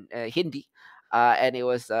it's in Hindi. And it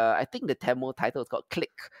was I think the Tamil title is called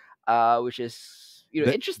Click, which is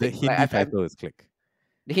the interesting. Like Hindi title is Click.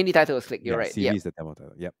 the Hindi title is Click. You're Yeah, right. CV is the Tamil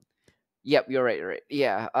title. Yep. Yep, you're right. You're right.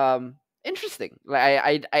 Yeah. Interesting.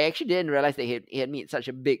 Like I actually didn't realize that he had made such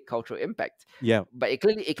a big cultural impact, Yeah. but it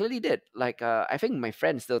clearly did. Like I think my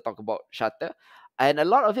friends still talk about Shutter, and a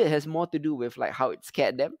lot of it has more to do with like how it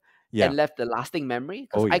scared them Yeah. and left a lasting memory.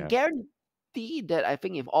 Because Oh I yeah. guarantee. empty that I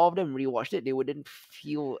think if all of them rewatched it, they wouldn't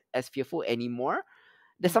feel as fearful anymore.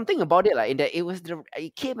 There's something about it, like in that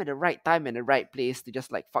it came at the right time and the right place to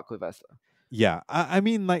just like fuck with us. Yeah, I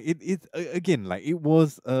mean, like again, like it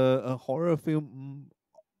was a horror film,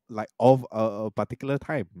 like of a particular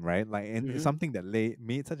time, right? Like, and it's Mm-hmm. something that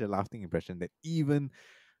made such a lasting impression that even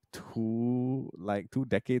two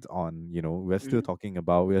decades on, we're still Mm-hmm. talking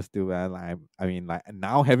about, we're still I mean, like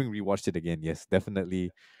now having rewatched it again, yes,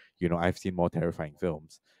 definitely, I've seen more terrifying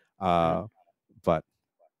films, Mm-hmm. uh but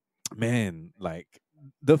man, like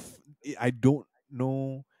I don't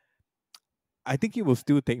know. I think it will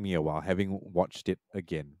still take me a while, having watched it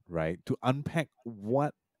again, right, to unpack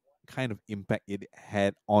what kind of impact it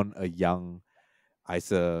had on a young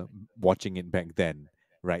Isa watching it back then,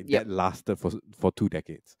 right? Yep. That lasted for 2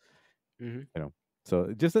 decades, Mm-hmm. you know.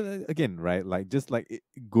 So just again, right? Like just like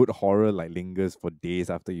good horror like lingers for days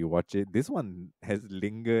after you watch it. This one has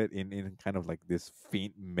lingered in kind of like this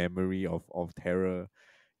faint memory of terror,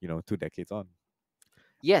 2 decades on.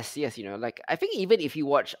 Yes, yes, like I think even if you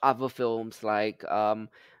watch other films like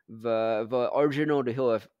the original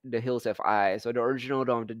The Hills Have Eyes, or the original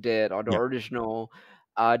Dawn of the Dead, or the Yeah. original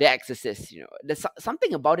The Exorcist, there's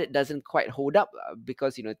something about it doesn't quite hold up,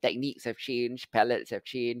 because techniques have changed, palettes have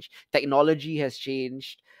changed, technology has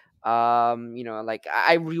changed. Like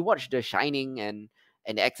I rewatched The Shining and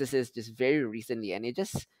The Exorcist just very recently, and it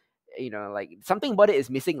just like something about it is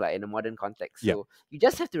missing, like in a modern context. Yeah. So you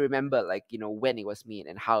just have to remember, like when it was made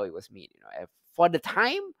and how it was made. For the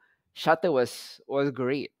time, Shutter was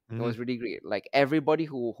great. It Hmm. was really great. Like everybody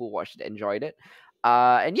who watched it enjoyed it.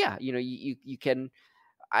 And yeah, you can.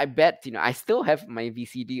 I bet I still have my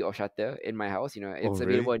VCD of Shutter in my house. Oh, It's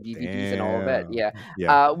available really? on DVDs and all of that. Damn. Yeah.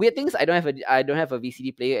 Yeah. Weird things. I don't have a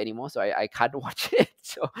VCD player anymore, so I can't watch it.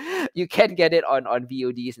 So you can get it on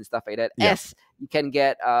VODs and stuff like that. Yeah. As you can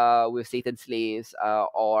get with Satan Slaves,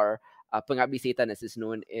 or Pengabdi Setan, as is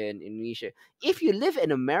known in Indonesia. If you live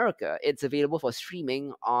in America, it's available for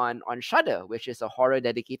streaming on Shudder, which is a horror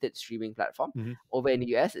dedicated streaming platform. Hmm. Over in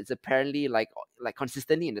the US, it's apparently like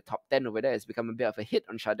consistently in the top 10 over there. It's become a bit of a hit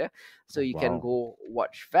on Shudder, so Oh, you can wow. go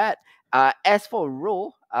watch that. As for Raw,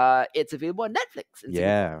 it's available on Netflix in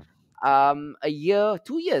Singapore. Yeah.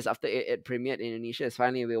 2 years after it premiered in Indonesia, it's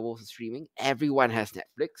finally available for streaming. Everyone has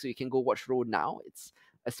Netflix, so you can go watch Raw now. It's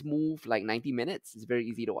a smooth like 90 minutes. It's very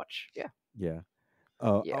easy to watch. Yeah, Yeah.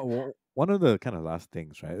 yeah, One of the kind of last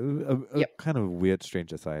things, right? A yep. kind of weird,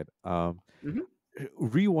 strange aside. Hmm.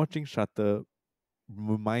 Rewatching Shutter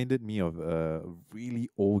reminded me of a really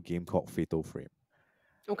old game called Fatal Frame.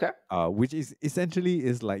 Okay. Which is essentially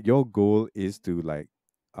is like your goal is to like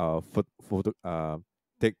photo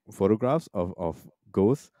take photographs of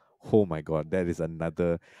ghosts. Oh my god, that is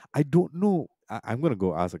another. I don't know. I'm gonna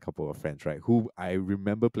go ask a couple of friends, right, who I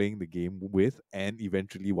remember playing the game with and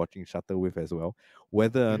eventually watching Shutter with as well.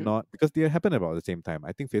 Whether or Hmm. not, because they happened about the same time.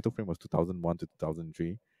 I think Fatal Frame was 2001 to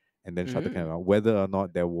 2003, and then Shutter came Hmm. out. Whether or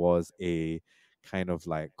not there was a kind of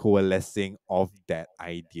like coalescing of that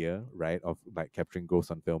idea, right, of like capturing ghosts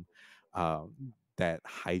on film, that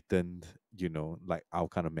heightened, like our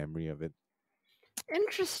kind of memory of it.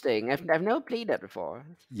 Interesting. I've never played that before.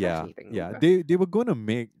 It's Yeah, fascinating. yeah. Okay. They were gonna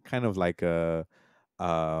make kind of like a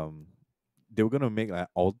um they were gonna make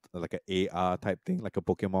like a AR type thing, like a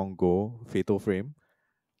Pokemon Go Fatal Frame.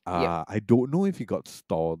 Yep. I don't know if it got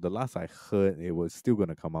stalled. The last I heard, it was still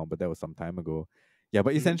gonna come out, but that was some time ago. Yeah,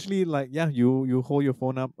 but Hmm. essentially, like, yeah, you hold your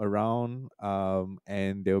phone up around,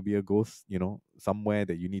 and there will be a ghost, somewhere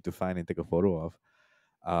that you need to find and take a photo of.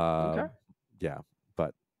 Okay. Yeah,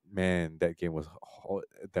 but man, that game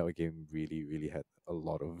really, really had a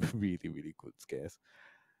lot of really, really good scares.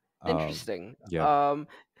 Um, Interesting. yeah,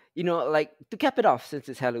 Like to cap it off, since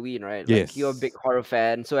it's Halloween, right? Like you're a big yes. horror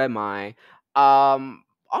fan, so am I.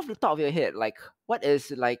 Off the top of your head, like what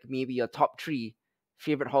is like maybe your top three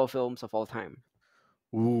favorite horror films of all time?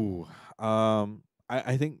 Ooh,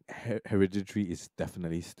 I think Hereditary is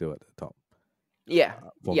definitely still at the top, Yeah.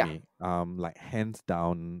 for Yeah. me. Like hands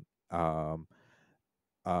down.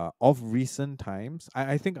 Of recent times,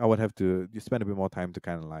 I think I would have to spend a bit more time to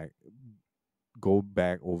kind of like go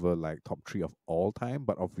back over like top three of all time,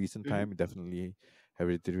 but of recent Hmm. time, definitely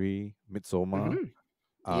Hereditary, Midsommar,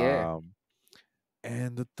 Hmm. Yeah. um,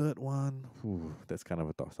 and the third one, that's kind of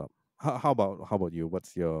a toss up. How about you?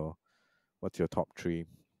 What's your top three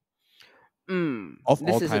of all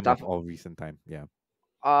This is a time, of tough. all recent time? Yeah.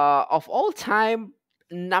 Of all time,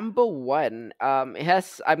 number one. It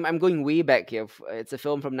has. I'm going way back here. It's a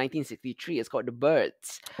film from 1963. It's called The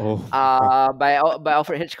Birds. Oh. By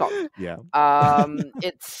Alfred Hitchcock. Yeah.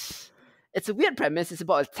 It's a weird premise. It's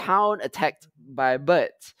about a town attacked by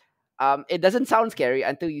birds. it doesn't sound scary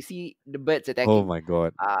until you see the birds Oh attacking. my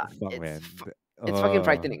god. Uh, Fuck it's man. it's fucking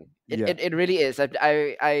frightening. It, Yeah. it, it really is.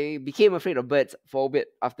 I became afraid of birds for a bit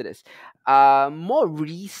after this. More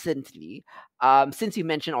recently, since you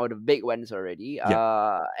mentioned all the big ones already,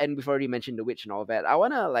 Yeah. and we've already mentioned the witch and all that, I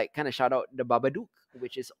wanna like kind of shout out the Babadook,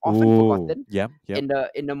 which is often Oh, forgotten yep, yep,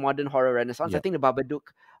 in the modern horror renaissance. I yep, think the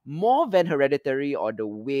Babadook, more than Hereditary or the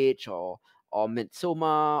Witch or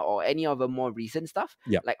Midsommar or any of the more recent stuff,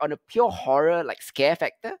 yep. like on a pure horror like scare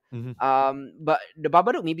factor. Hmm. But the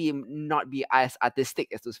Babadook maybe not be as artistic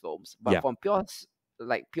as those films, but Yeah. from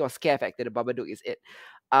like pure scare factor, the Babadook is it.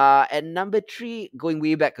 And number three, going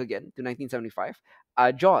way back again to 1975,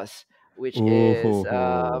 Jaws, which Ooh, is ho,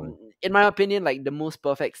 ho. in my opinion like the most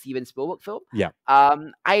perfect Steven Spielberg film. Yeah.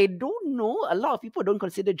 I don't know. A lot of people don't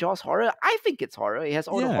consider Jaws horror. I think it's horror. It has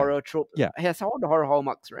all the Yeah. horror tropes. Yeah, It has all the horror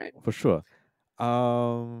hallmarks, right? for sure.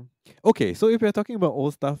 Um, okay, so if you're talking about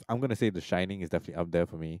old stuff, I'm gonna say The Shining is definitely up there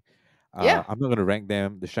for me. Yeah. I'm not gonna rank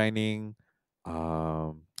them. The Shining,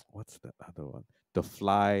 what's the other one? The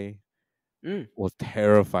Fly Mm. was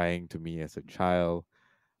terrifying to me as a child.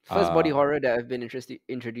 First body Uh, horror that I've been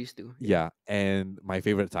introduced to. Yeah. yeah, and my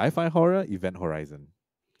favorite sci-fi horror, Event Horizon.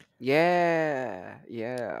 Yeah.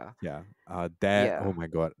 Yeah. Yeah, that. Yeah. Oh my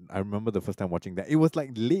god, I remember the first time watching that. It was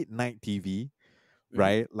like late night TV, Mhm.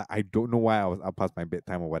 right? Like I don't know why I was up past my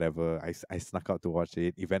bedtime or whatever. I snuck out to watch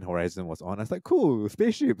it. Event Horizon was on. I was like, cool,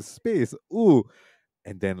 spaceships, space, ooh.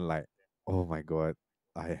 And then like, oh my god,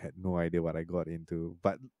 I had no idea what I got into.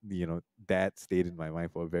 But that stayed in my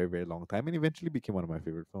mind for a very, very long time and eventually became one of my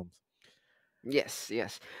favorite films. Yes,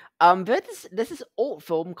 yes. There's this old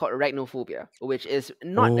film called Arachnophobia, which is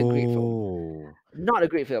not a great film. Oh, Not a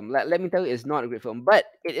great film. Let me tell you, it's not a great film. But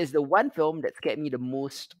it is the one film that scared me the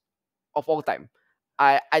most of all time.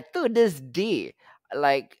 I to this day,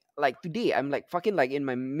 like today, I'm like fucking like in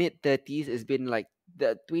my mid 30s. It's been like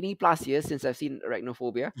the 20 plus years since I've seen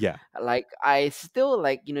Arachnophobia. yeah. Like I still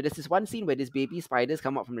like there's this one scene where this baby spiders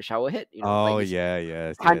come out from the shower head. Like Oh this yeah,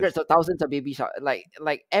 yes, yes. hundreds of thousands of baby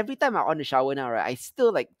like every time I'm on the shower now, right? I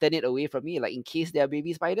still like turn it away from me, like in case there are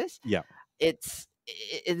baby spiders. Yeah, It's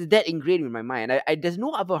that ingrained in my mind. There's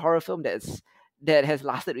no other horror film that has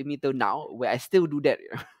lasted with me till now where I still do that.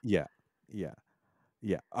 yeah, yeah.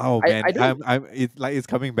 Yeah. Oh I man, don't. I'm. It's like it's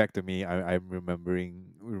coming back to me. I'm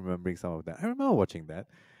remembering some of that. I remember watching that.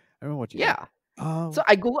 I remember watching that. Yeah. So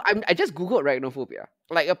Um. I just googled Arachnophobia.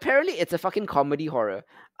 Like apparently it's a fucking comedy horror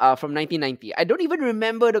from 1990. I don't even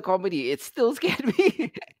remember the comedy. It still scared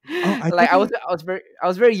me. Oh, Like I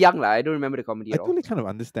was very young lah. I don't remember the comedy I at all. totally kind of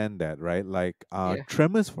understand that, right? Like, Yeah.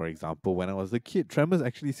 Tremors, for example. When I was a kid, Tremors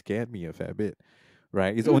actually scared me a fair bit,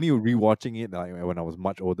 right? It's Mm, only rewatching it like when I was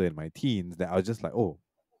much older in my teens that I was just like, oh,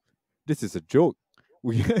 this is a joke.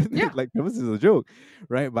 We yeah. like Tremors is a joke,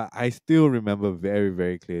 right? But I still remember very,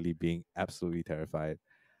 very clearly being absolutely terrified.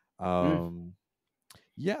 Mm. Um,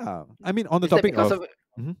 yeah. I mean, on the Is that topic because of of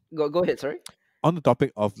Mhm. go ahead, sorry? on the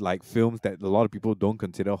topic of like films that a lot of people don't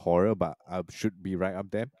consider horror, but should be right up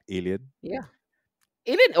there, Alien. Yeah.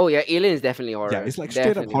 Alien, oh yeah, Alien is definitely Yeah, horror. it's like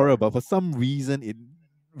straight up Definitely horror, horror. but for some reason it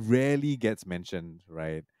rarely gets mentioned,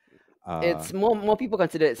 right? Uh, It's more people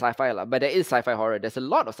consider it sci-fi lah, but there is sci-fi horror. There's a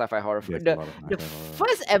lot of sci-fi horror. there's a The lot of the sci-fi horror.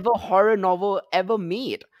 first ever horror novel ever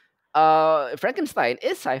made, Frankenstein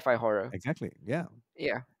is sci-fi horror. Exactly. Yeah.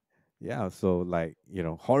 Yeah, Yeah. So like,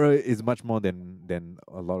 horror is much more than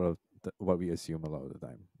a lot of what we assume a lot of the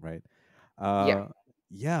time, right? yeah, Uh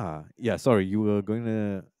yeah. Yeah, sorry, you were going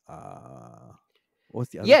to what's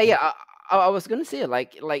the other yeah, thing? yeah. I was gonna say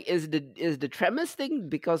like is the tremors thing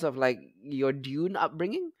because of like your Dune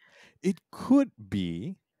upbringing? It could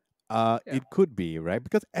be. Yeah, It could be, right?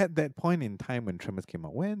 Because at that point in time when Tremors came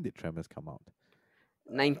out, when did Tremors come out?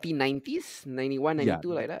 1990s, 91, Yeah,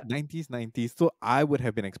 92, like that. 90s, 90s. So I would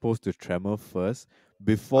have been exposed to Tremor first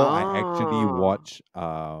before I actually Ah, watch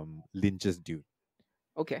Lynch's Dune.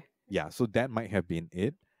 okay. Yeah, so that might have been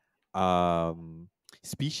it. Um,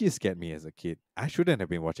 Species scared me as a kid. I shouldn't have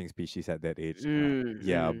been watching Species at that age. Mm,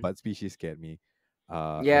 Yeah, mm. but Species scared me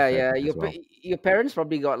a Yeah, fair yeah. bit as well. Your parents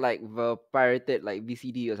probably got like the pirated like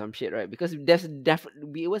VCD or some shit, right? Because there's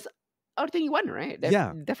definitely it was R21, right?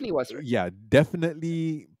 Yeah, Definitely was, right? yeah,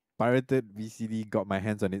 definitely pirated VCD. Got my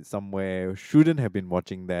hands on it somewhere. Shouldn't have been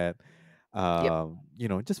watching that.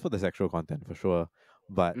 Yep. Just for the sexual content for sure.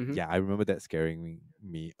 But Mm-hmm. yeah, I remember that scaring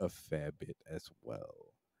me a fair bit as well.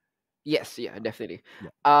 Yes, yeah, definitely.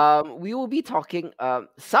 Yeah. We will be talking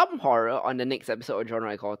some horror on the next episode of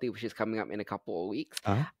Genre Equality, which is coming up in a couple of weeks.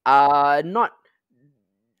 Uh-huh. Not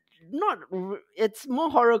not it's more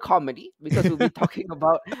horror comedy because we'll be talking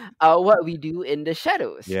about what we do in the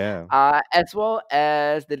shadows, Yeah. as well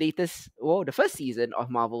as the first season of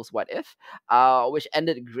Marvel's What If, which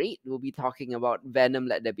ended great. We'll be talking about Venom: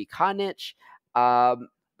 Let There Be Carnage, um,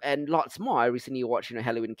 and lots more. I recently watched,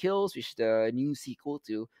 Halloween Kills, which is the new sequel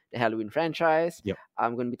to the Halloween franchise. Yep.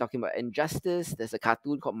 I'm going to be talking about Injustice. There's a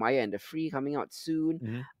cartoon called Maya and the Free coming out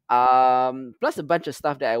soon. Hmm. Plus a bunch of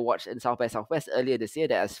stuff that I watched in South by Southwest earlier this year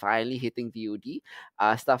that is finally hitting VOD.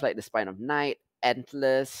 Stuff like The Spine of Night,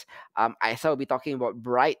 Endless. I saw we'll be talking about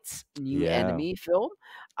Bright's new Yeah. anime film.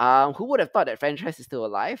 Who would have thought that franchise is still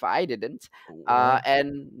alive? I didn't. Well,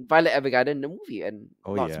 And Violet Evergarden, the movie, and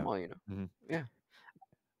oh lots yeah. more. Hmm. Yeah.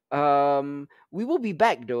 We will be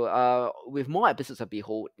back though, with more episodes of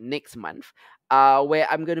Behold next month, where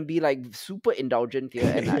I'm gonna be like super indulgent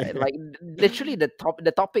here, and like literally the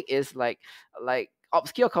topic is like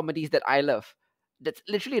obscure comedies that I love. That's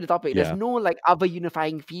literally the topic. There's Yeah. no like other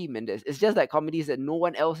unifying theme in this. It's just like comedies that no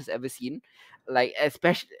one else has ever seen, like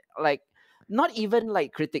especially like not even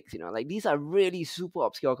like critics. Like these are really super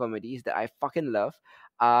obscure comedies that I fucking love.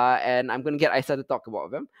 And I'm gonna get Isa to talk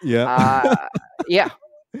about them. Yeah. Yeah,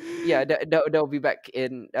 yeah, that'll be back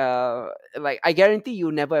in like I guarantee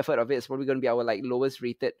you never have heard of it. It's probably gonna be our like lowest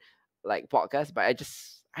rated like podcast, but I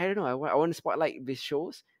don't know, I want to spotlight these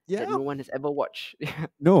shows that Yeah. no one has ever watched.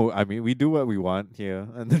 No, I mean we do what we want here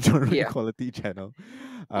on the Genre Yeah, Equality channel.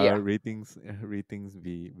 yeah, Ratings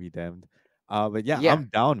be damned. But yeah, yeah, I'm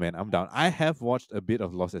down, man. I'm down. I have watched a bit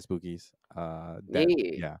of Lost as Spookies. That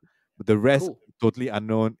yeah, yeah, but the rest cool. totally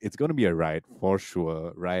unknown. It's gonna be a ride for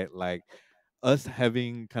sure, right? Like us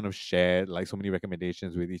having kind of shared like so many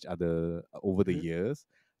recommendations with each other over the Mhm. years.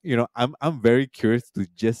 I'm very curious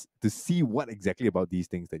to see what exactly about these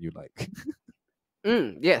things that you like.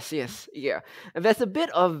 Yes, yes, yeah. And there's a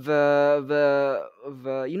bit of the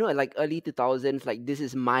like early 2000s, like this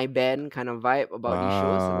is my band kind of vibe about these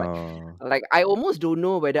shows. Wow. Like I almost don't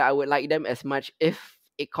know whether I would like them as much if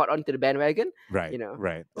it caught onto the bandwagon. Right, You know,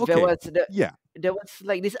 right. there Okay. was the Yeah. there was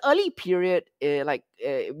like this early period,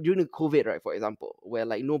 during COVID, right? For example, where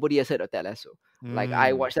like nobody has heard of Ted Lasso. Like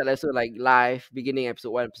I Mm. watched Ted Lasso like live, beginning episode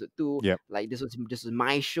 1, episode 2. Yep. Like this was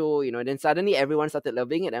my show. Then suddenly everyone started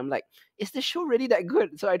loving it. I'm like, is the show really that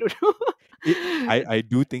good? So I don't It know. I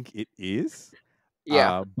do think it is.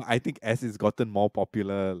 Yeah. But I think as it's gotten more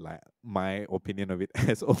popular, like my opinion of it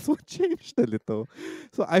has also changed a little.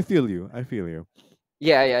 So I feel you. I feel you.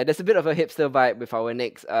 Yeah, yeah. There's a bit of a hipster vibe with our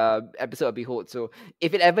next episode of Behold. So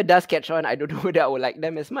if it ever does catch on, I don't know whether I would like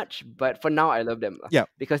them as much. But for now, I love them lah, Yeah.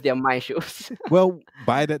 because they're my shows. Well,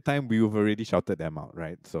 by that time we've already shouted them out,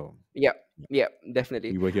 right? So Yeah, yeah, yeah,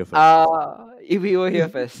 definitely. we were here first. If we were here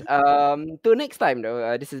first. Till next time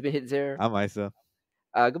though. This has been Hit Zero. I'm Isa.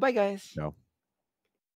 Goodbye, guys. Ciao.